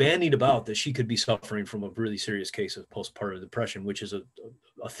 it was bandied about that she could be suffering from a really serious case of postpartum depression, which is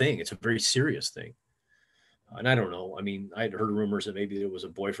a thing. It's a very serious thing. And I don't know. I mean, I'd heard rumors that maybe there was a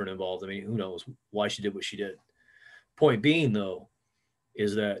boyfriend involved. I mean, who knows why she did what she did. Point being, though,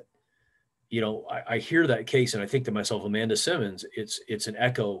 is that, you know, I hear that case and I think to myself, Amanda Simmons, it's an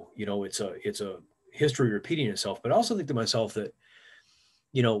echo, you know, it's a history repeating itself. But I also think to myself that,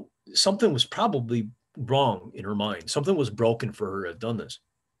 you know, something was probably wrong in her mind. Something was broken for her to have done this,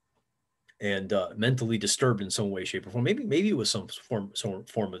 and mentally disturbed in some way, shape, or form. Maybe it was some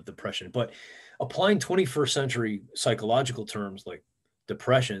form of depression. But applying 21st century psychological terms like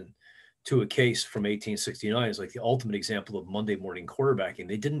depression to a case from 1869 is like the ultimate example of Monday morning quarterbacking.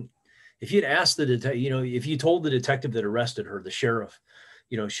 They didn't. If you'd asked the detective, you know, if you told the detective that arrested her, the sheriff,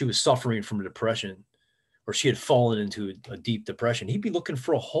 you know, she was suffering from depression, or she had fallen into a deep depression, he'd be looking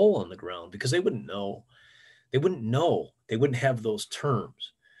for a hole in the ground because they wouldn't know. They wouldn't have those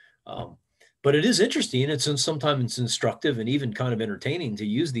terms. But it is interesting. Sometimes it's instructive and even kind of entertaining to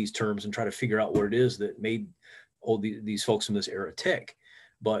use these terms and try to figure out what it is that made these folks in this era tick.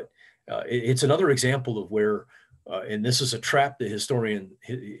 But it's another example of where, and this is a trap that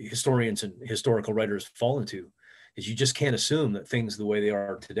historians and historical writers fall into, is you just can't assume that things the way they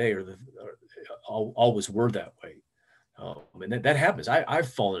are today always were that way. And that happens.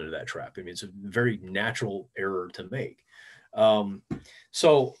 I've fallen into that trap. I mean, it's a very natural error to make.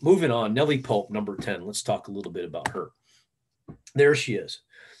 So moving on, Nellie Pope, number 10. Let's talk a little bit about her. There she is.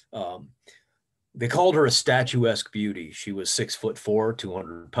 They called her a statuesque beauty. She was 6'4",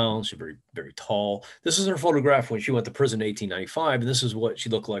 200 pounds. She's very, very tall. This is her photograph when she went to prison in 1895, and this is what she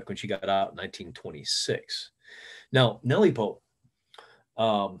looked like when she got out in 1926. Now, Nellie Pope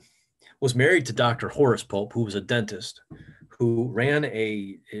was married to Dr. Horace Pope, who was a dentist, who ran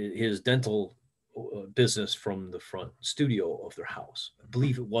his dental business from the front studio of their house. I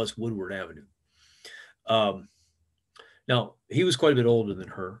believe it was Woodward Avenue. Now, he was quite a bit older than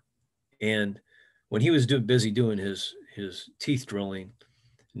her, and when he was busy doing his teeth drilling,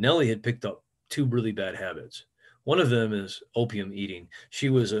 Nellie had picked up 2 really bad habits. One of them is opium eating. She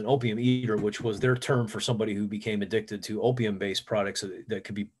was an opium eater, which was their term for somebody who became addicted to opium-based products that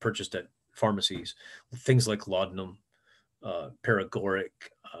could be purchased at pharmacies. Things like laudanum, paregoric,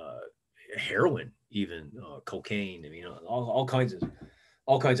 heroin, even cocaine. I mean, all kinds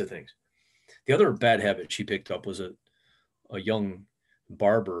of things. The other bad habit she picked up was a young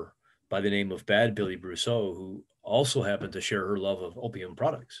barber by the name of Bad Billy Brousseau, who also happened to share her love of opium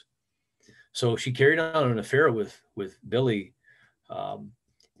products. So she carried on an affair with Billy,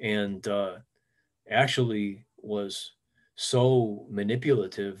 and actually was so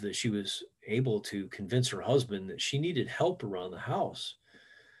manipulative that she was able to convince her husband that she needed help around the house.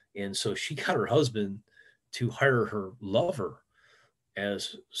 And so she got her husband to hire her lover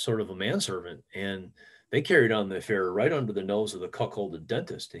as sort of a manservant. And they carried on the affair right under the nose of the cuckolded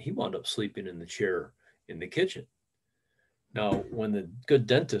dentist. And he wound up sleeping in the chair in the kitchen. Now, when the good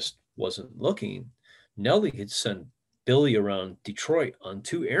dentist wasn't looking, Nellie had sent Billy around Detroit on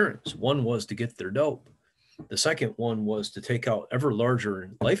 2 errands. One was to get their dope. The second one was to take out ever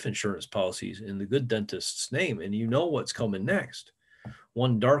larger life insurance policies in the good dentist's name. And you know what's coming next.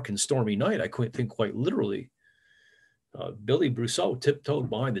 One dark and stormy night, I think quite literally, Billy Brousseau tiptoed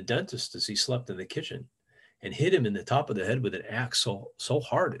behind the dentist as he slept in the kitchen and hit him in the top of the head with an axe so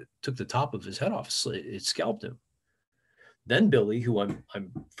hard it took the top of his head off. It scalped him. Then Billy, who I'm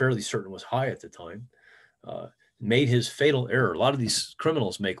fairly certain was high at the time, made his fatal error. A lot of these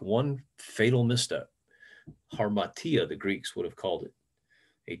criminals make one fatal misstep. Harmatia, the Greeks would have called it,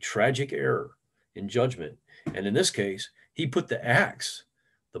 a tragic error in judgment. And in this case, he put the axe,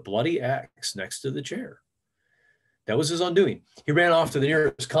 the bloody axe, next to the chair. That was his undoing. He ran off to the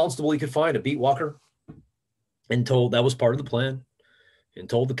nearest constable he could find, a beat walker, and told that was part of the plan, and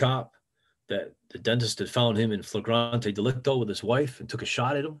told the cop that the dentist had found him in flagrante delicto with his wife and took a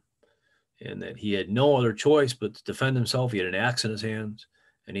shot at him, and that he had no other choice but to defend himself. He had an axe in his hands,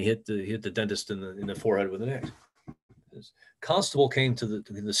 and he hit the dentist in the forehead with an axe. This constable came to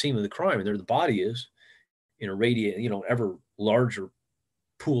the scene of the crime, and there the body is in a ever larger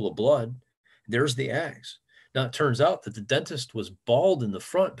pool of blood. There's the axe. Now it turns out that the dentist was bald in the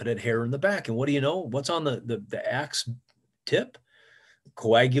front but had hair in the back. And what do you know? What's on the axe tip?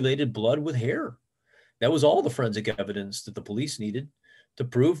 Coagulated blood with hair. That was all the forensic evidence that the police needed to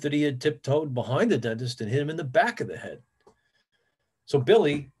prove that he had tiptoed behind the dentist and hit him in the back of the head. So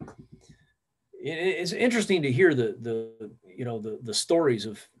Billy, it's interesting to hear the stories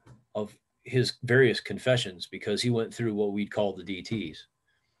of his various confessions, because he went through what we'd call the DTs.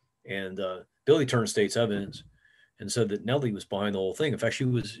 And Billy turned state's evidence and said that Nellie was behind the whole thing. In fact,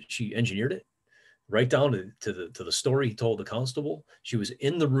 she engineered it right down to the story he told the constable. She was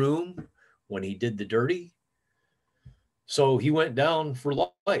in the room when he did the dirty. So he went down for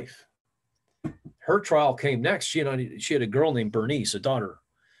life. Her trial came next. She had a girl named Bernice, a daughter,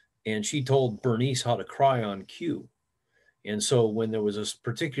 and she told Bernice how to cry on cue. And so when there was this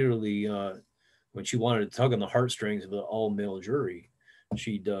particularly, when she wanted to tug on the heartstrings of the all-male jury,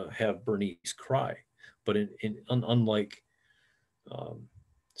 she'd have Bernice cry. But unlike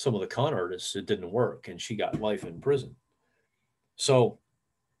some of the con artists, it didn't work, and she got life in prison. So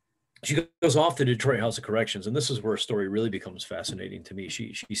she goes off to Detroit House of Corrections, and this is where a story really becomes fascinating to me.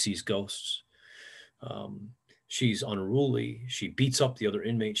 She sees ghosts. She's unruly. She beats up the other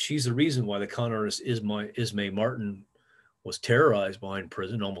inmates. She's the reason why the con artist Ismay Martin was terrorized behind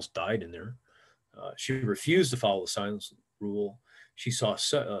prison, almost died in there. She refused to follow the silence rule. She spent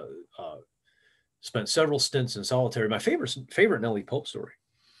several stints in solitary. My favorite Nellie Pope story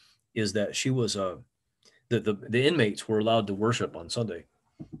is that she was the inmates were allowed to worship on Sunday,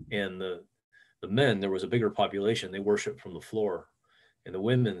 and the men, there was a bigger population, they worshiped from the floor, and the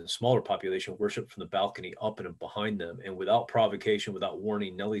women, the smaller population, worshiped from the balcony up and behind them. And without provocation, without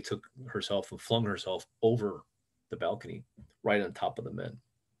warning, Nellie took herself and flung herself over the balcony right on top of the men.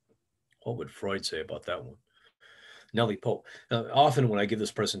 What would Freud say about that one? Nellie Pope. Often when I give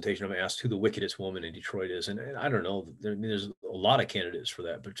this presentation, I'm asked who the wickedest woman in Detroit is. And I don't know, there's a lot of candidates for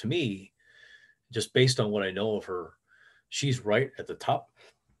that. But to me, just based on what I know of her, she's right at the top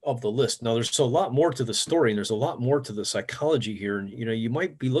of the list. Now, there's a lot more to the story, and there's a lot more to the psychology here. And, you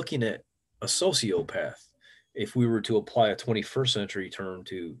might be looking at a sociopath if we were to apply a 21st century term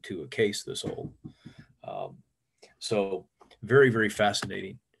to a case this old. So very, very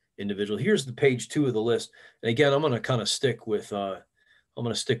fascinating individual. Here's the page 2 of the list. And again, I'm going to kind of stick with the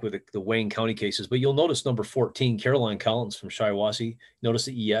Wayne County cases, but you'll notice number 14, Caroline Collins from Shiawassee. Notice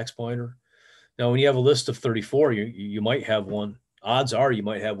the EX pointer. Now, when you have a list of 34, you might have one. Odds are you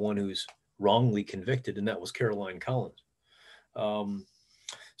might have one who's wrongly convicted, and that was Caroline Collins.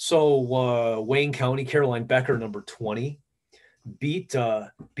 Wayne County, Caroline Becker, number 20, beat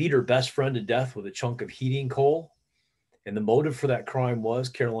her best friend to death with a chunk of heating coal. And the motive for that crime was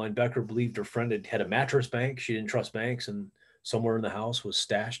Caroline Becker believed her friend had a mattress bank. She didn't trust banks, and somewhere in the house was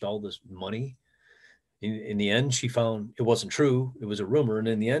stashed all this money. In the end, she found it wasn't true. It was a rumor. And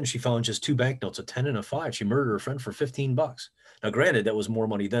in the end, she found just 2 banknotes, a 10 and a 5. She murdered her friend for $15. Now, granted, that was more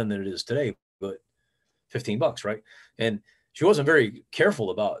money then than it is today, but $15, right? And she wasn't very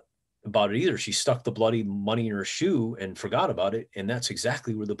careful about it either. She stuck the bloody money in her shoe and forgot about it. And that's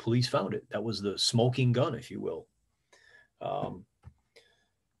exactly where the police found it. That was the smoking gun, if you will.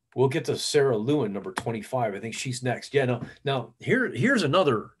 We'll get to Sarah Lewin, number 25. I think she's next. Yeah, now here's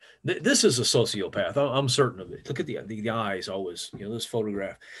another. This is a sociopath. I'm certain of it. Look at the eyes always, this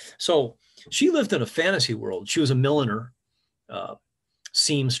photograph. So she lived in a fantasy world. She was a milliner,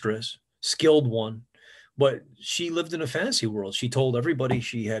 seamstress, skilled one, but she lived in a fantasy world. She told everybody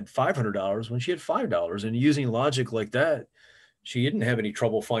she had $500 when she had $5. And using logic like that, she didn't have any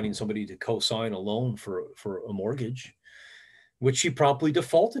trouble finding somebody to co-sign a loan for a mortgage, which she promptly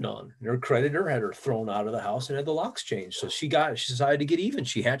defaulted on. Her creditor had her thrown out of the house and had the locks changed. So she decided to get even.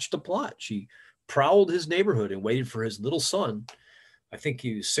 She hatched a plot. She prowled his neighborhood and waited for his little son, I think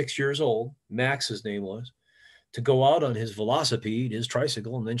he was 6 years old, Max his name was, to go out on his velocipede, his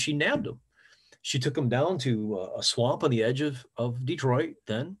tricycle, and then she nabbed him. She took him down to a swamp on the edge of Detroit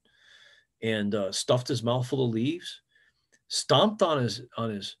then, and stuffed his mouth full of leaves, stomped on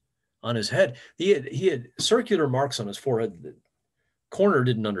his head. He had circular marks on his forehead that Coroner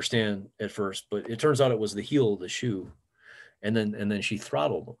didn't understand at first, but it turns out it was the heel of the shoe. And then she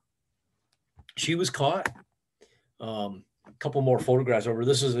throttled him. She was caught. A couple more photographs over.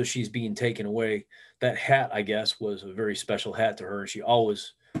 This is as she's being taken away. That hat, I guess, was a very special hat to her, and she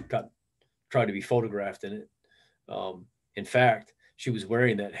always tried to be photographed in it. In fact, she was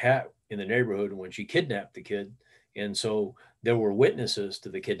wearing that hat in the neighborhood when she kidnapped the kid, and so there were witnesses to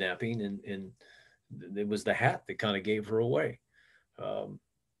the kidnapping, and it was the hat that kind of gave her away.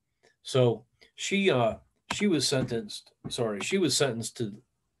 So she was sentenced. She was sentenced to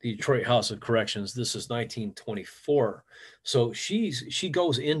the Detroit House of Corrections. This is 1924. So she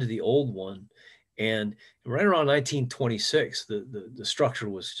goes into the old one, and right around 1926, the structure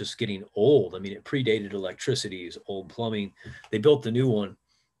was just getting old. I mean, it predated electricity, old plumbing. They built the new one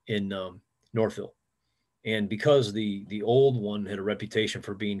in Northville. And because the old one had a reputation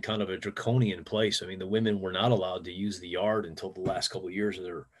for being kind of a draconian place, I mean, the women were not allowed to use the yard until the last couple of years of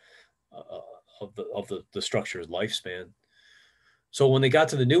their the structure's lifespan. So when they got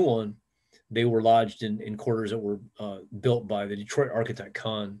to the new one, they were lodged in quarters that were built by the Detroit architect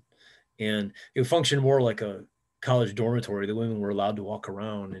Kahn, and it functioned more like a college dormitory. The women were allowed to walk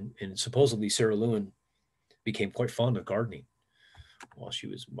around, and supposedly Sarah Lewin became quite fond of gardening while she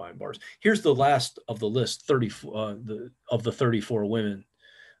was behind bars. Here's the last of the list, 34 of the 34 women.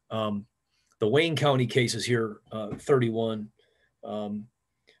 The Wayne County cases here, 31.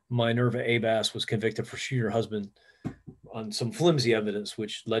 Minerva Abass was convicted for shooting her husband on some flimsy evidence,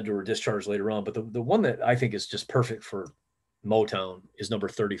 which led to her discharge later on. But the one that I think is just perfect for Motown is number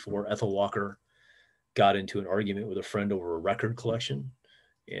 34. Ethel Walker got into an argument with a friend over a record collection,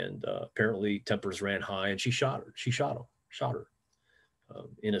 and apparently tempers ran high, and she shot her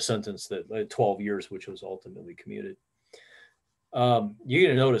in a sentence that 12 years, which was ultimately commuted. You're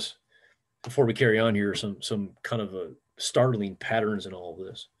going to notice before we carry on here some kind of startling patterns in all of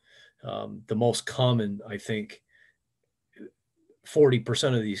this. The most common, I think,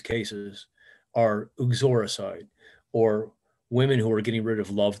 40% of these cases are uxoricide, or women who are getting rid of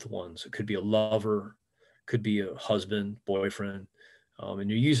loved ones. It could be a lover, could be a husband, boyfriend, and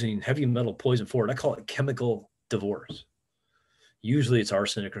you're using heavy metal poison for it. I call it chemical divorce. Usually it's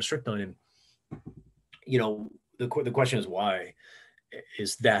arsenic or strychnine. You know, the question is, why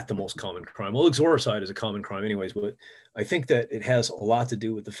is that the most common crime? Well, uxoricide is a common crime anyways, but I think that it has a lot to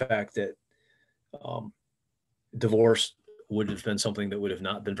do with the fact that divorce would have been something that would have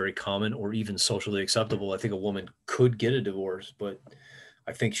not been very common or even socially acceptable. I think a woman could get a divorce, but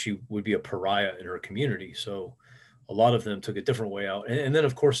I think she would be a pariah in her community. So a lot of them took a different way out. And then,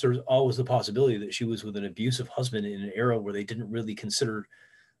 of course, there's always the possibility that she was with an abusive husband in an era where they didn't really consider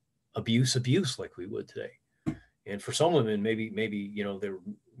abuse like we would today. And for some women, maybe, you know, they're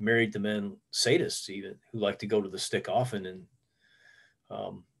married to men, sadists even, who like to go to the stick often. And,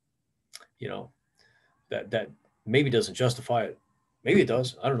 you know, that maybe doesn't justify it. Maybe it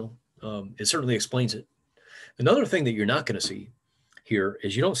does. I don't know. It certainly explains it. Another thing that you're not going to see here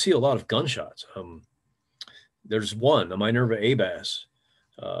is you don't see a lot of gunshots. There's one, a Minerva Abass.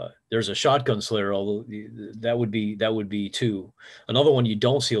 There's a shotgun slayer, although that would be two. Another one you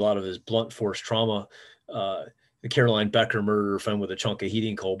don't see a lot of is blunt force trauma. The Caroline Becker murder found with a chunk of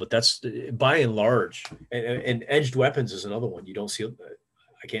heating coal, but that's by and large. And edged weapons is another one you don't see.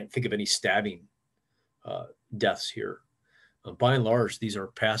 I can't think of any stabbing deaths here. By and large, these are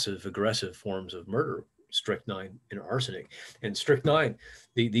passive aggressive forms of murder, strychnine and arsenic. And strychnine,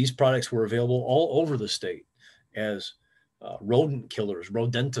 these products were available all over the state as rodent killers,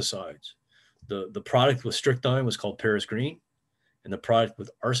 rodenticides. The product with strychnine was called Paris Green, and the product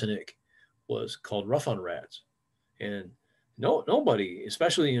with arsenic was called Rough on Rats. And nobody,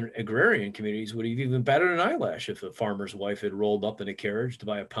 especially in agrarian communities, would have even batted an eyelash if a farmer's wife had rolled up in a carriage to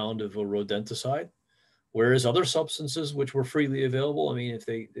buy a pound of a rodenticide. Whereas other substances which were freely available, I mean, if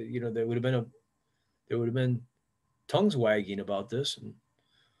they, you know, there would have been tongues wagging about this. And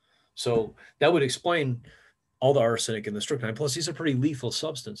so that would explain all the arsenic and the strychnine. Plus, these are pretty lethal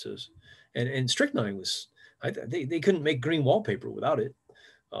substances. And strychnine was, they couldn't make green wallpaper without it.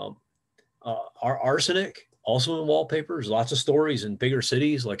 Our arsenic, also in wallpapers, lots of stories in bigger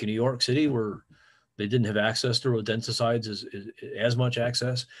cities like in New York City where they didn't have access to rodenticides as much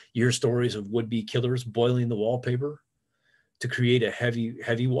access. You hear stories of would-be killers boiling the wallpaper to create a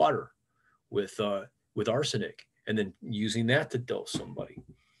heavy water with arsenic, and then using that to dose somebody.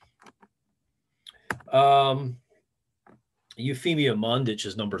 Euphemia Mondich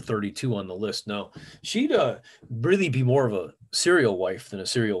is number 32 on the list. Now, she'd really be more of a serial wife than a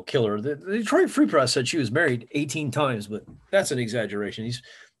serial killer. The Detroit Free Press said she was married 18 times, but that's an exaggeration. These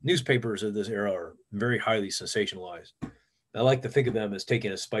newspapers of this era are very highly sensationalized. I like to think of them as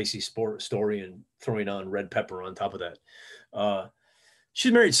taking a spicy story and throwing on red pepper on top of that.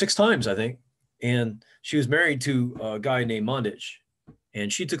 She's married 6 times, I think, and she was married to a guy named Mondich.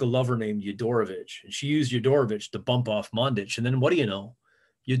 And she took a lover named Yodorovich, and she used Yodorovich to bump off Mondich. And then what do you know?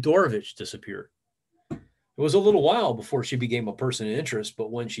 Yodorovich disappeared. It was a little while before she became a person of interest, but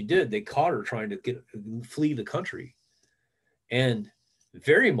when she did, they caught her trying to flee the country. And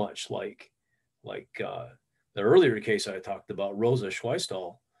very much like the earlier case I talked about, Rosa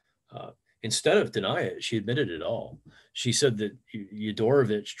Schweistal, instead of deny it, she admitted it all. She said that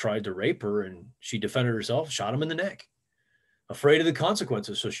Yodorovich tried to rape her, and she defended herself, shot him in the neck, afraid of the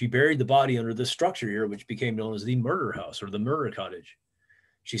consequences. So she buried the body under this structure here, which became known as the murder house or the murder cottage.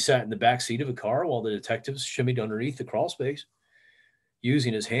 She sat in the back seat of a car while the detectives shimmied underneath the crawl space,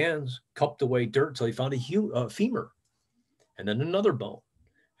 using his hands, cupped away dirt till he found a femur, and then another bone,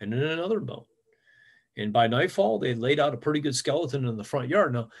 and then another bone. And by nightfall, they laid out a pretty good skeleton in the front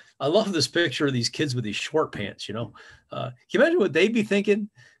yard. Now, I love this picture of these kids with these short pants, you know. Can you imagine what they'd be thinking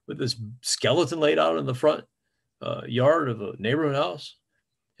with this skeleton laid out in the front yard of a neighborhood house?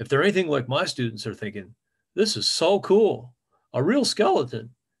 If they're anything like my students are thinking, this is so cool, a real skeleton,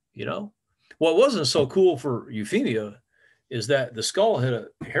 you know. What wasn't so cool for Euphemia is that the skull had a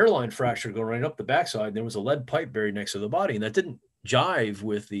hairline fracture going right up the backside, and there was a lead pipe buried next to the body, and that didn't jive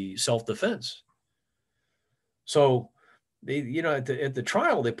with the self-defense. So they, you know, at the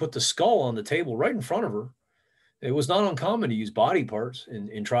trial, they put the skull on the table right in front of her. It was not uncommon to use body parts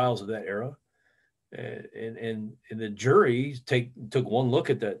in trials of that era. And the jury took one look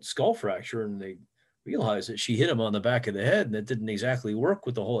at that skull fracture, and they realized that she hit him on the back of the head, and that didn't exactly work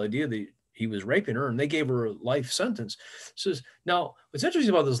with the whole idea that he was raping her, and they gave her a life sentence. So now, what's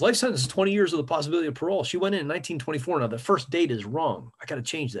interesting about this life sentence is 20 years with the possibility of parole. She went in 1924. Now, the first date is wrong. I got to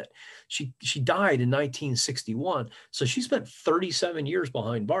change that. She died in 1961, so she spent 37 years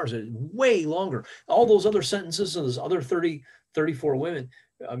behind bars, way longer. All those other sentences and those other 34 women,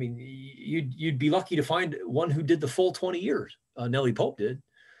 I mean, you'd be lucky to find one who did the full 20 years. Nellie Pope did,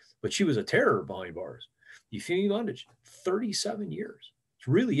 but she was a terror behind bars. Euphemia Mondich, 37 years. It's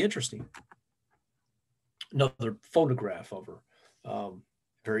really interesting. Another photograph of her.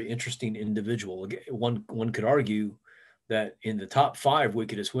 Very interesting individual. One could argue that in the top 5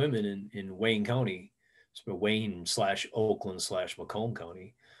 wickedest women in Wayne County, Wayne/Oakland/Macomb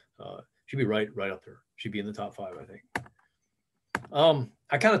County, she'd be right up there. She'd be in the top 5, I think. I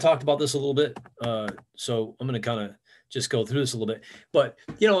kind of talked about this a little bit, so I'm going to kind of just go through this a little bit. But,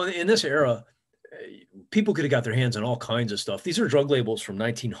 you know, in this era, people could have got their hands on all kinds of stuff. These are drug labels from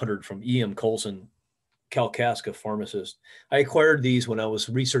 1900 from E.M. Colson, Kalkaska pharmacist. I acquired these when I was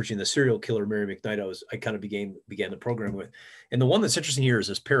researching the serial killer Mary McKnight I kind of began the program with. And the one that's interesting here is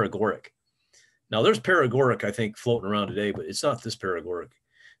this paregoric. Now, there's paregoric, I think, floating around today, but it's not this paregoric.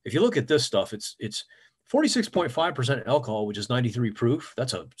 If you look at this stuff, it's 46.5% alcohol, which is 93 proof.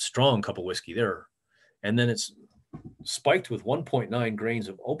 That's a strong cup of whiskey there. And then it's spiked with 1.9 grains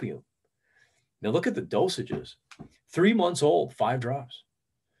of opium. Now look at the dosages. 3 months old, 5 drops.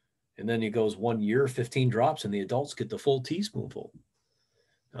 And then it goes 1 year, 15 drops, and the adults get the full teaspoonful.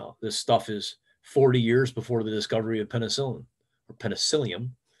 Now, this stuff is 40 years before the discovery of penicillin, or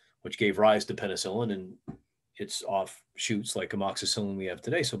penicillium, which gave rise to penicillin and its offshoots like amoxicillin we have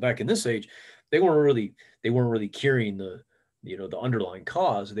today. So back in this age, they weren't really curing the underlying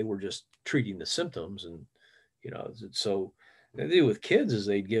cause. They were just treating the symptoms. And, you know, so what they do with kids is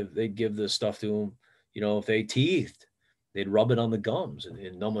they'd give this stuff to them. You know, if they teethed, they'd rub it on the gums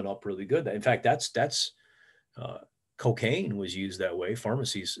and numb it up really good. In fact, that's cocaine was used that way.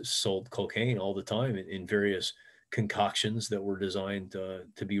 Pharmacies sold cocaine all the time in various concoctions that were designed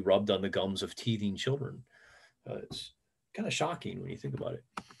to be rubbed on the gums of teething children. It's kind of shocking when you think about it.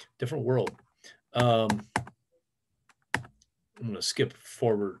 Different world. I'm going to skip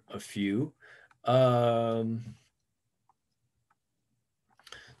forward a few.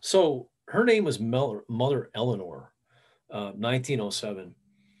 So her name was Mother Elinor, 1907.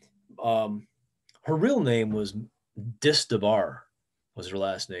 Her real name was Disdabar, was her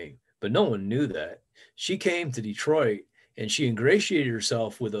last name, but no one knew that. She came to Detroit and she ingratiated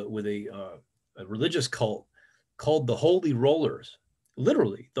herself with a religious cult called the Holy Rollers,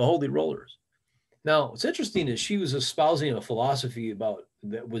 literally the Holy Rollers. Now, what's interesting is she was espousing a philosophy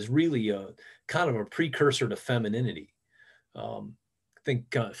that was really a kind of a precursor to femininity. I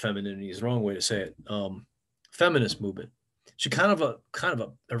think femininity is the wrong way to say it. Feminist movement. She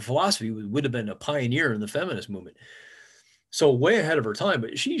her philosophy would have been a pioneer in the feminist movement. So way ahead of her time,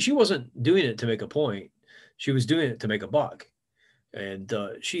 but she wasn't doing it to make a point. She was doing it to make a buck. And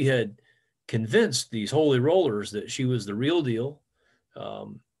she had convinced these holy rollers that she was the real deal.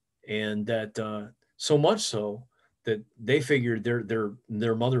 And that so much so that they figured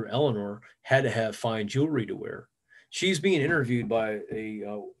their mother Elinor had to have fine jewelry to wear. She's being interviewed by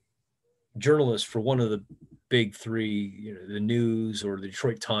a journalist for one of the big three, you know, the News or the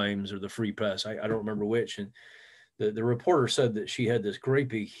Detroit Times or the Free Press. I don't remember which. And the reporter said that she had this great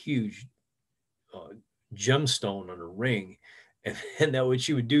big huge gemstone on her ring. And that what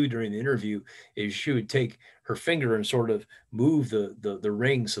she would do during the interview is she would take her finger and sort of move the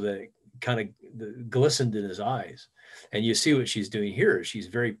ring so that it kind of glistened in his eyes. And you see what she's doing here. She's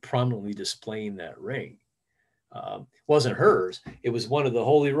very prominently displaying that ring. Wasn't hers. It was one of the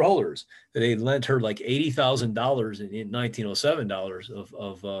holy rollers. They lent her like $80,000 in 1907 dollars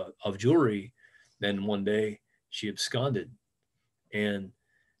of jewelry. Then one day she absconded and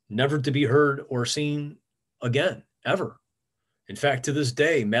never to be heard or seen again, ever. In fact, to this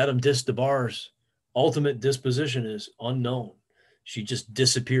day, Madame d'Estabar's ultimate disposition is unknown. She just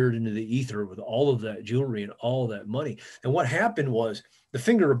disappeared into the ether with all of that jewelry and all of that money. And what happened was the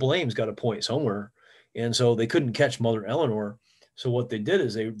finger of blame's got to point somewhere. And so they couldn't catch Mother Elinor. So what they did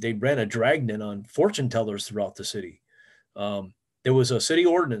is they ran a dragnet on fortune tellers throughout the city. There was a city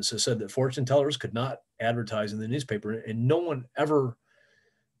ordinance that said that fortune tellers could not advertise in the newspaper, and no one ever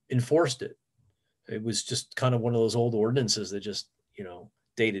enforced it. It was just kind of one of those old ordinances that just, you know,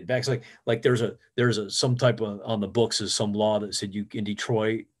 dated back. It's like there's some type of on the books is some law that said you in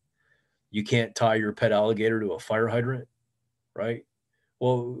Detroit, you can't tie your pet alligator to a fire hydrant, right?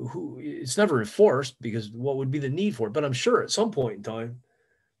 Well, it's never enforced because what would be the need for it? But I'm sure at some point in time,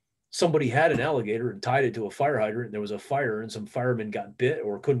 somebody had an alligator and tied it to a fire hydrant, and there was a fire, and some firemen got bit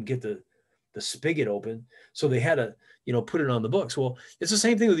or couldn't get the spigot open, so they had to, you know, put it on the books. Well, it's the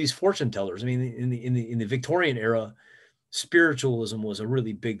same thing with these fortune tellers. I mean, in the Victorian era, spiritualism was a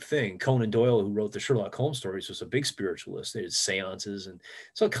really big thing. Conan Doyle, who wrote the Sherlock Holmes stories, was a big spiritualist. They did seances, and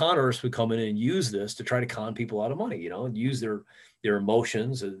so con artists would come in and use this to try to con people out of money, you know, and use their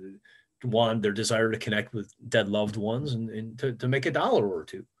emotions, their desire to connect with dead loved ones, and to make $1 or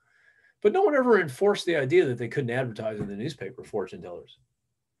 $2. But no one ever enforced the idea that they couldn't advertise in the newspaper, fortune tellers,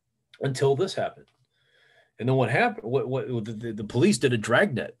 until this happened. And then what happened? The police did a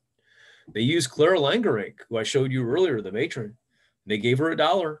dragnet. They used Clara Langerink, who I showed you earlier, the matron. They gave her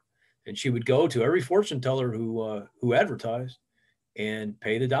 $1, and she would go to every fortune teller who advertised and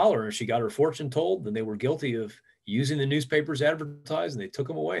pay $1, and she got her fortune told. Then they were guilty of using the newspapers advertised, and they took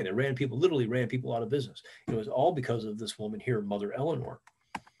them away. And they literally ran people out of business. It was all because of this woman here, Mother Elinor.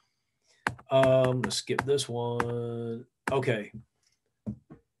 Let's skip this one. Okay.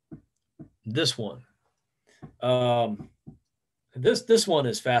 This one. This one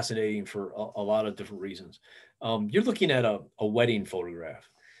is fascinating for a lot of different reasons. You're looking at a wedding photograph.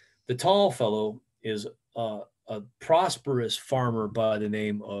 The tall fellow is a prosperous farmer by the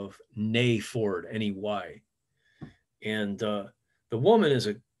name of Ney Ford, Ney. And the woman is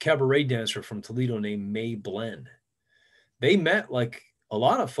a cabaret dancer from Toledo named May Blen. They met like a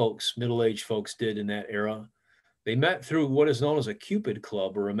lot of folks, middle-aged folks did in that era. They met through what is known as a Cupid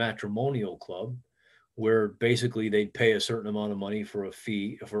club or a matrimonial club, where basically they'd pay a certain amount of money for a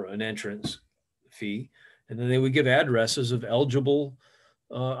fee, for an entrance fee, and then they would give addresses of eligible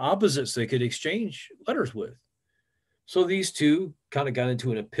opposites they could exchange letters with. So these two kind of got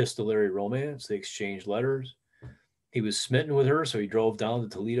into an epistolary romance. They exchanged letters. He was smitten with her, so he drove down to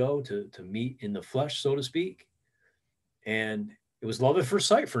Toledo to meet in the flesh, so to speak. And it was love at first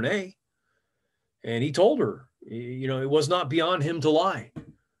sight for Ney. And he told her, you know, it was not beyond him to lie.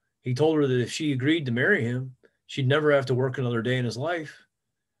 He told her that if she agreed to marry him, she'd never have to work another day in his life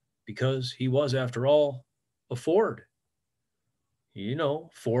because he was, after all, a Ford. You know,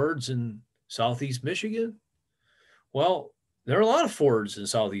 Fords in Southeast Michigan. Well, there are a lot of Fords in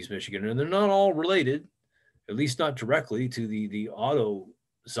Southeast Michigan, and they're not all related, at least not directly, to the auto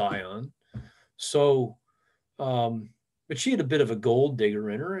Zion. So, but she had a bit of a gold digger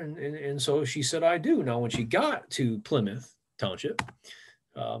in her, and so she said, I do. Now, when she got to Plymouth Township,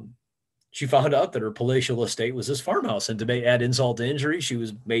 she found out that her palatial estate was this farmhouse, and to add insult to injury, she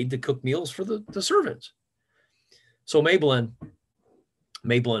was made to cook meals for the servants. So May Blen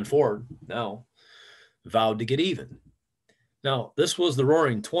Ford now vowed to get even. Now, this was the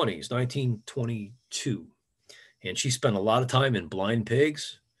Roaring 20s, 1922, and she spent a lot of time in blind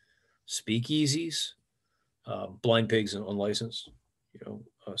pigs, speakeasies, blind pigs and unlicensed,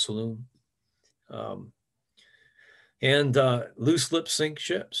 saloon. And loose lips sink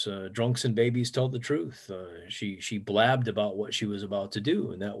ships. Drunks and babies tell the truth. She blabbed about what she was about to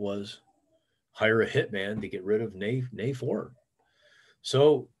do, and that was hire a hitman to get rid of Nay Ford.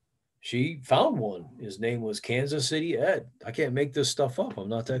 So she found one. His name was Kansas City Ed. I can't make this stuff up. I'm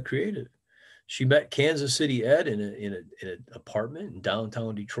not that creative. She met Kansas City Ed in an apartment in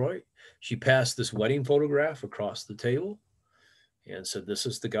downtown Detroit. She passed this wedding photograph across the table and said, "This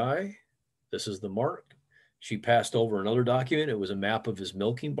is the guy. This is the mark." She passed over another document. It was a map of his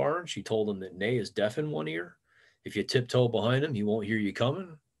milking barn. She told him that Nay is deaf in one ear. If you tiptoe behind him, he won't hear you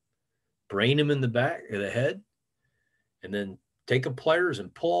coming. Brain him in the back of the head, and then take up pliers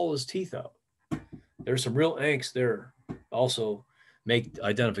and pull all his teeth out. There's some real angst there. Also make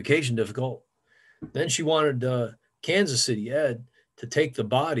identification difficult. Then she wanted Kansas City Ed to take the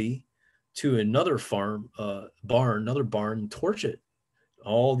body to another another barn, and torch it.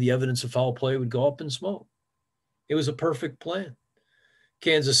 All the evidence of foul play would go up in smoke. It was a perfect plan.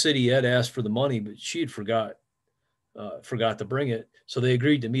 Kansas City Ed asked for the money, but she had forgot to bring it. So they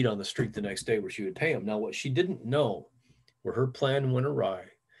agreed to meet on the street the next day where she would pay him. Now, what she didn't know, where her plan went awry,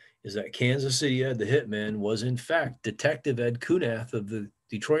 is that Kansas City Ed, the hitman, was in fact Detective Ed Kunath of the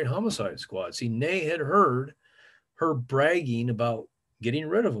Detroit Homicide Squad. See, Nay had heard her bragging about getting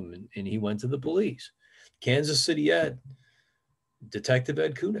rid of him, and he went to the police. Kansas City Ed, Detective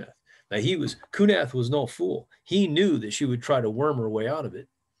Ed Kunath. Now, Kunath was no fool. He knew that she would try to worm her way out of it.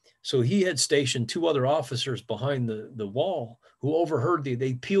 So he had stationed two other officers behind the wall who overheard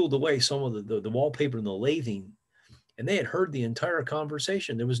they peeled away some of the wallpaper and the lathing, and they had heard the entire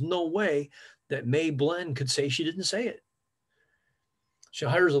conversation. There was no way that May Blen could say she didn't say it. She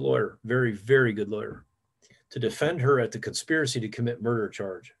hires a lawyer, very, very good lawyer, to defend her at the conspiracy to commit murder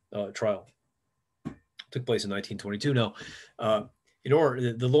trial. Took place in 1922. Now,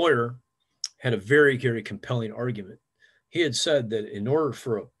 the lawyer had a very, very compelling argument. He had said that in order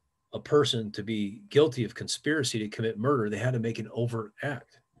for a person to be guilty of conspiracy to commit murder, they had to make an overt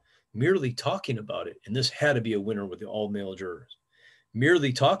act. Merely talking about it, and this had to be a winner with the all-male jurors,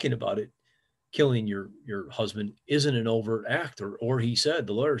 merely talking about it, killing your husband, isn't an overt act. Or the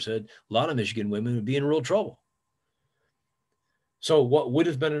lawyer said, a lot of Michigan women would be in real trouble. So what would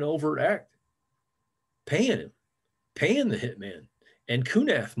have been an overt act? Paying the hitman. And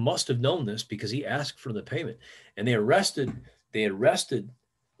Kunath must have known this because he asked for the payment. And they arrested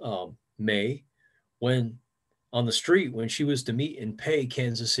May on the street when she was to meet and pay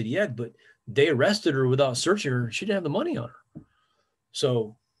Kansas City Ed, but they arrested her without searching her. She didn't have the money on her.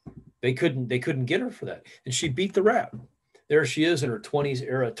 So they couldn't get her for that. And she beat the rap. There she is in her 20s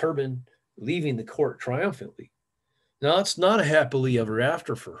era turban, leaving the court triumphantly. Now, it's not a happily ever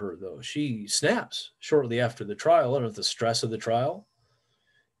after for her, though. She snaps shortly after the trial under the stress of the trial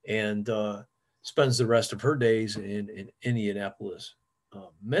and spends the rest of her days in Indianapolis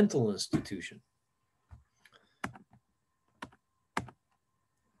mental institution.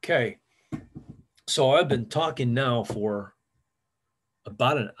 Okay, so I've been talking now for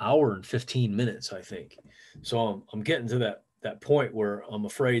about an hour and 15 minutes, I think. So I'm getting to that point where I'm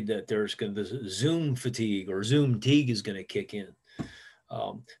afraid that there's going to this Zoom fatigue or Zoom teague is going to kick in.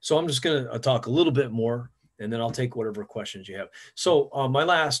 So I'm just going to talk a little bit more, and then I'll take whatever questions you have. So my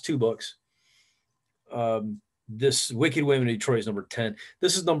last two books, this Wicked Women of Detroit is number 10.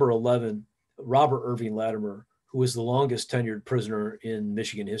 This is number 11, Robert Irving Latimer, who was the longest tenured prisoner in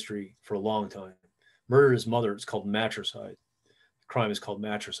Michigan history for a long time. Murdered his mother. It's called matricide. The crime is called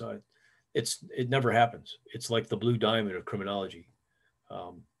matricide. It never happens. It's like the blue diamond of criminology.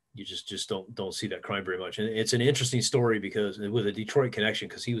 You just don't see that crime very much. And it's an interesting story because with a Detroit connection,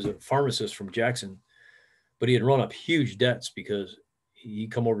 because he was a pharmacist from Jackson, but he had run up huge debts because he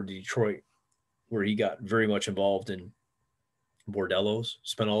come over to Detroit, where he got very much involved in bordellos,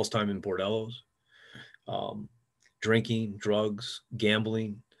 spent all his time in bordellos, drinking, drugs,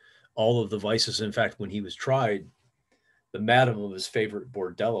 gambling, all of the vices. In fact, when he was tried, the madam of his favorite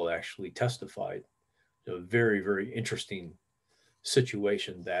bordello actually testified. A very, very interesting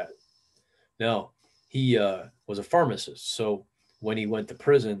situation that. Now, he was a pharmacist. So when he went to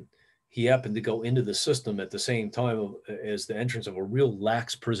prison, he happened to go into the system at the same time as the entrance of a real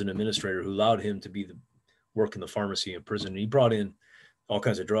lax prison administrator who allowed him to work in the pharmacy in prison. And he brought in all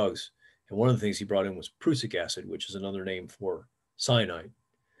kinds of drugs. And one of the things he brought in was prussic acid, which is another name for cyanide.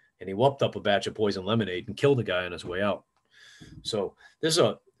 And he whooped up a batch of poison lemonade and killed a guy on his way out. So this is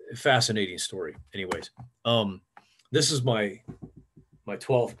a fascinating story. Anyways, this is my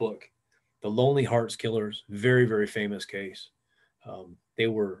 12th book, The Lonely Hearts Killers. Very, very famous case. They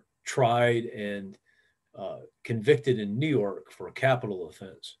were tried and convicted in New York for a capital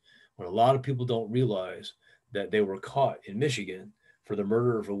offense. What a lot of people don't realize, that they were caught in Michigan for the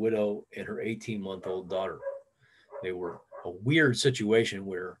murder of a widow and her 18-month-old daughter. They were a weird situation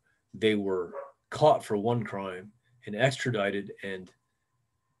where they were caught for one crime and extradited and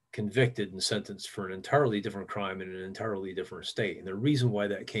convicted and sentenced for an entirely different crime in an entirely different state. And the reason why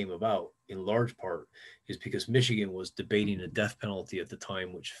that came about, in large part, is because Michigan was debating a death penalty at the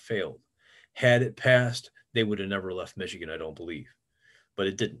time, which failed. Had it passed, they would have never left Michigan, I don't believe. But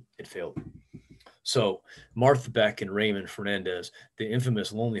it didn't. It failed. So Martha Beck and Raymond Fernandez, the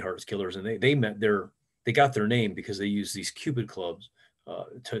infamous Lonely Hearts Killers, and they got their name because they used these Cupid clubs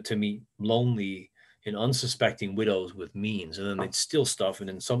to meet lonely and unsuspecting widows with means, and then they'd steal stuff, and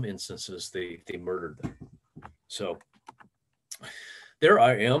in some instances they murdered them. So there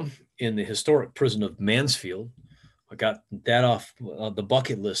I am in the historic prison of Mansfield. I got that off the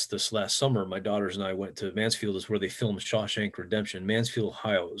bucket list this last summer. My daughters and I went to Mansfield, is where they filmed Shawshank Redemption. Mansfield,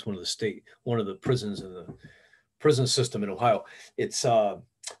 Ohio is one of the prisons in the prison system in Ohio. It's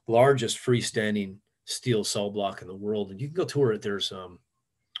largest freestanding steel cell block in the world, and you can go tour it. There's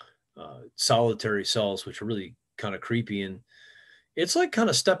solitary cells, which are really kind of creepy, and it's like kind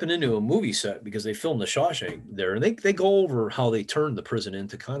of stepping into a movie set because they filmed the Shawshank there, and they go over how they turned the prison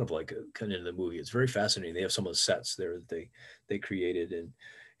into kind of the movie. It's very fascinating. They have some of the sets there that they created,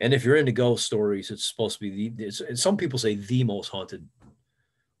 and if you're into ghost stories, it's supposed to be some people say the most haunted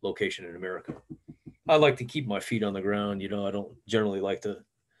location in America. I like to keep my feet on the ground. I don't generally like to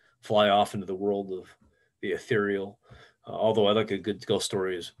fly off into the world of the ethereal. Although I like a good ghost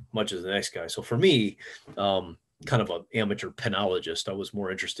story as much as the next guy. So for me, kind of an amateur penologist, I was more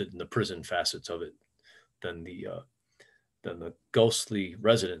interested in the prison facets of it than the ghostly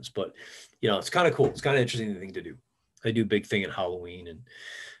residents. But it's kind of cool. It's kind of interesting thing to do. They do a big thing at Halloween. And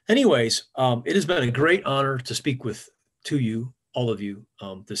anyways, it has been a great honor to speak to you, all of you,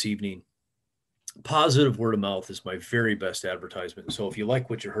 this evening. Positive word of mouth is my very best advertisement. So if you like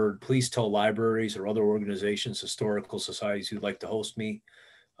what you heard, please tell libraries or other organizations, historical societies who'd like to host me.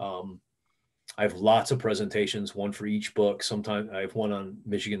 I have lots of presentations, one for each book. Sometimes I have one on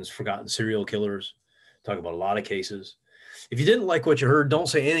Michigan's forgotten serial killers, talk about a lot of cases. If you didn't like what you heard, don't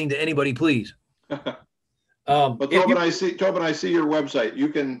say anything to anybody, please. But Tobin, I see your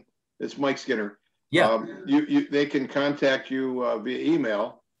website. It's Mike Skinner. Yeah. They can contact you via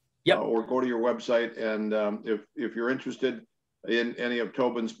email. Yep. Or go to your website, and if you're interested in any of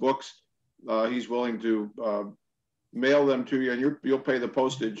Tobin's books, he's willing to mail them to you, and you'll pay the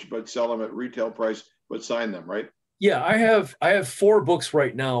postage, but sell them at retail price, but sign them, right? Yeah, I have 4 books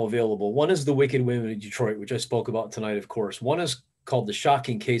right now available. One is The Wicked Women of Detroit, which I spoke about tonight, of course. One is called The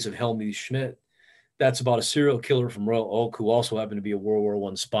Shocking Case of Helmut Schmidt. That's about a serial killer from Royal Oak who also happened to be a World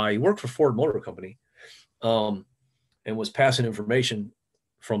War I spy. He worked for Ford Motor Company, and was passing information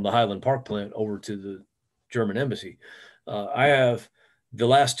from the Highland Park plant over to the German embassy. I have the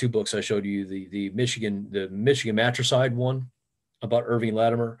last 2 books I showed you, the Michigan matricide one about Irving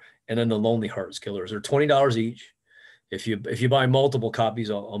Latimer, and then the Lonely Hearts Killers. They're $20 each. If you buy multiple copies,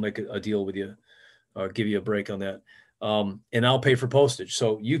 I'll make a deal with you, give you a break on that. And I'll pay for postage.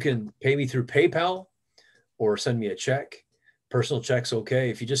 So you can pay me through PayPal or send me a check. Personal check's okay.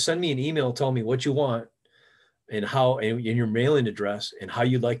 If you just send me an email, tell me what you want, and your mailing address and how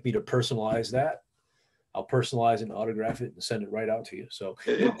you'd like me to personalize that, I'll personalize and autograph it and send it right out to you. So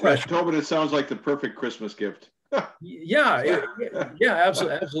Tobin, it sounds like the perfect Christmas gift. Yeah,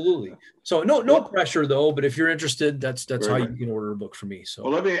 absolutely. So no pressure though, but if you're interested, that's how you can order a book from me. So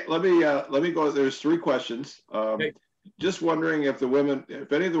well, let me go. There's 3 questions. Okay. Just wondering if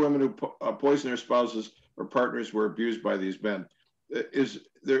any of the women who poisoned their spouses or partners were abused by these men.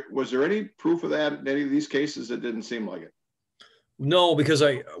 Was there any proof of that in any of these cases? It didn't seem like it. No, because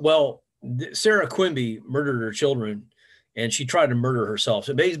Sarah Quimby murdered her children, and she tried to murder herself.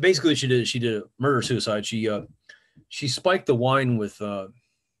 So basically, she did a murder suicide. She spiked the wine with I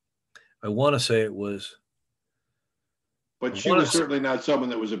want to say it was. But she was certainly not someone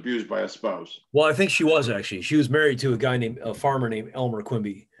that was abused by a spouse. Well, I think she was actually. She was married to a farmer named Elmer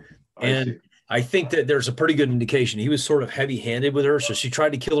Quimby, and I think that there's a pretty good indication he was sort of heavy-handed with her. So she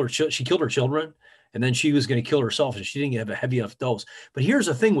tried to kill her. She killed her children, and then she was going to kill herself, and she didn't have a heavy enough dose. But here's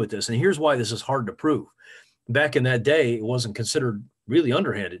the thing with this, and here's why this is hard to prove. Back in that day, it wasn't considered really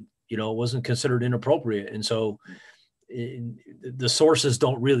underhanded. It wasn't considered inappropriate, and so the sources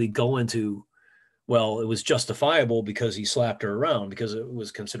don't really go into, well, it was justifiable because he slapped her around, because it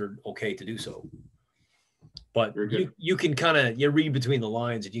was considered okay to do so. But you can kind of read between the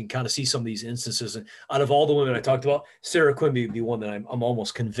lines, and you can kind of see some of these instances. And out of all the women I talked about, Sarah Quimby would be one that I'm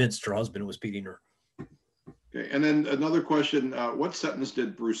almost convinced her husband was beating her. Okay, and then another question: what sentence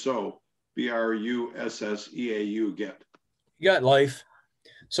did Brousseau Brusseau get? He got life.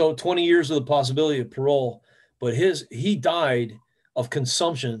 So 20 years with the possibility of parole, but he died of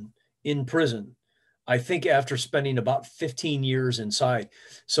consumption in prison, I think after spending about 15 years inside.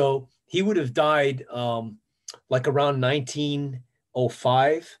 So he would have died like around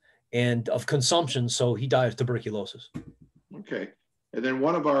 1905 and of consumption. So he died of tuberculosis. Okay. And then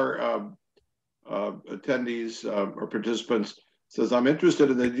one of our attendees or participants says, I'm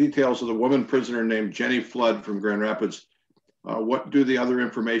interested in the details of the woman prisoner named Jenny Flood from Grand Rapids. What do the other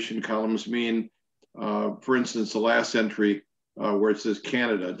information columns mean? For instance, the last entry where it says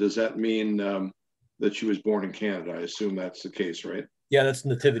Canada, does that mean that she was born in Canada? I assume that's the case, right? Yeah, that's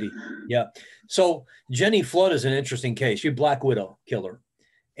nativity. Yeah. So Jenny Flood is an interesting case. She's a Black Widow killer.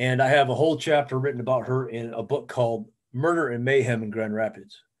 And I have a whole chapter written about her in a book called Murder and Mayhem in Grand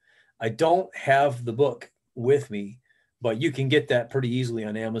Rapids. I don't have the book with me, but you can get that pretty easily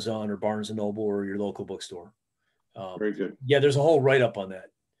on Amazon or Barnes & Noble or your local bookstore. Very good. Yeah, there's a whole write-up on that.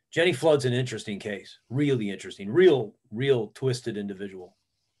 Jenny Flood's an interesting case. Really interesting. Real twisted individual.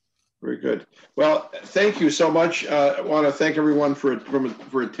 Very good. Well, thank you so much. I want to thank everyone for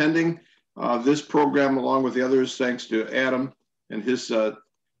attending this program, along with the others. Thanks to Adam and his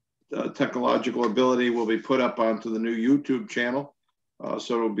technological ability will be put up onto the new YouTube channel,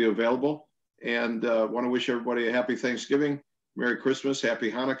 so it'll be available. And want to wish everybody a happy Thanksgiving, Merry Christmas,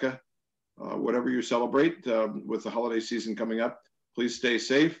 Happy Hanukkah, whatever you celebrate with the holiday season coming up. Please stay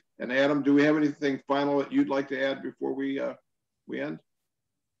safe. And Adam, do we have anything final that you'd like to add before we end?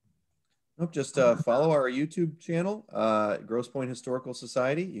 Nope, just follow our YouTube channel, Grosse Pointe Historical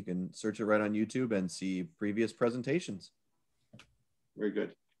Society. You can search it right on YouTube and see previous presentations. Very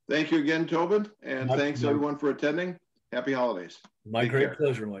good. Thank you again, Tobin, and thanks everyone for attending. Happy holidays. My great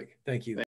pleasure, Mike. Thank you.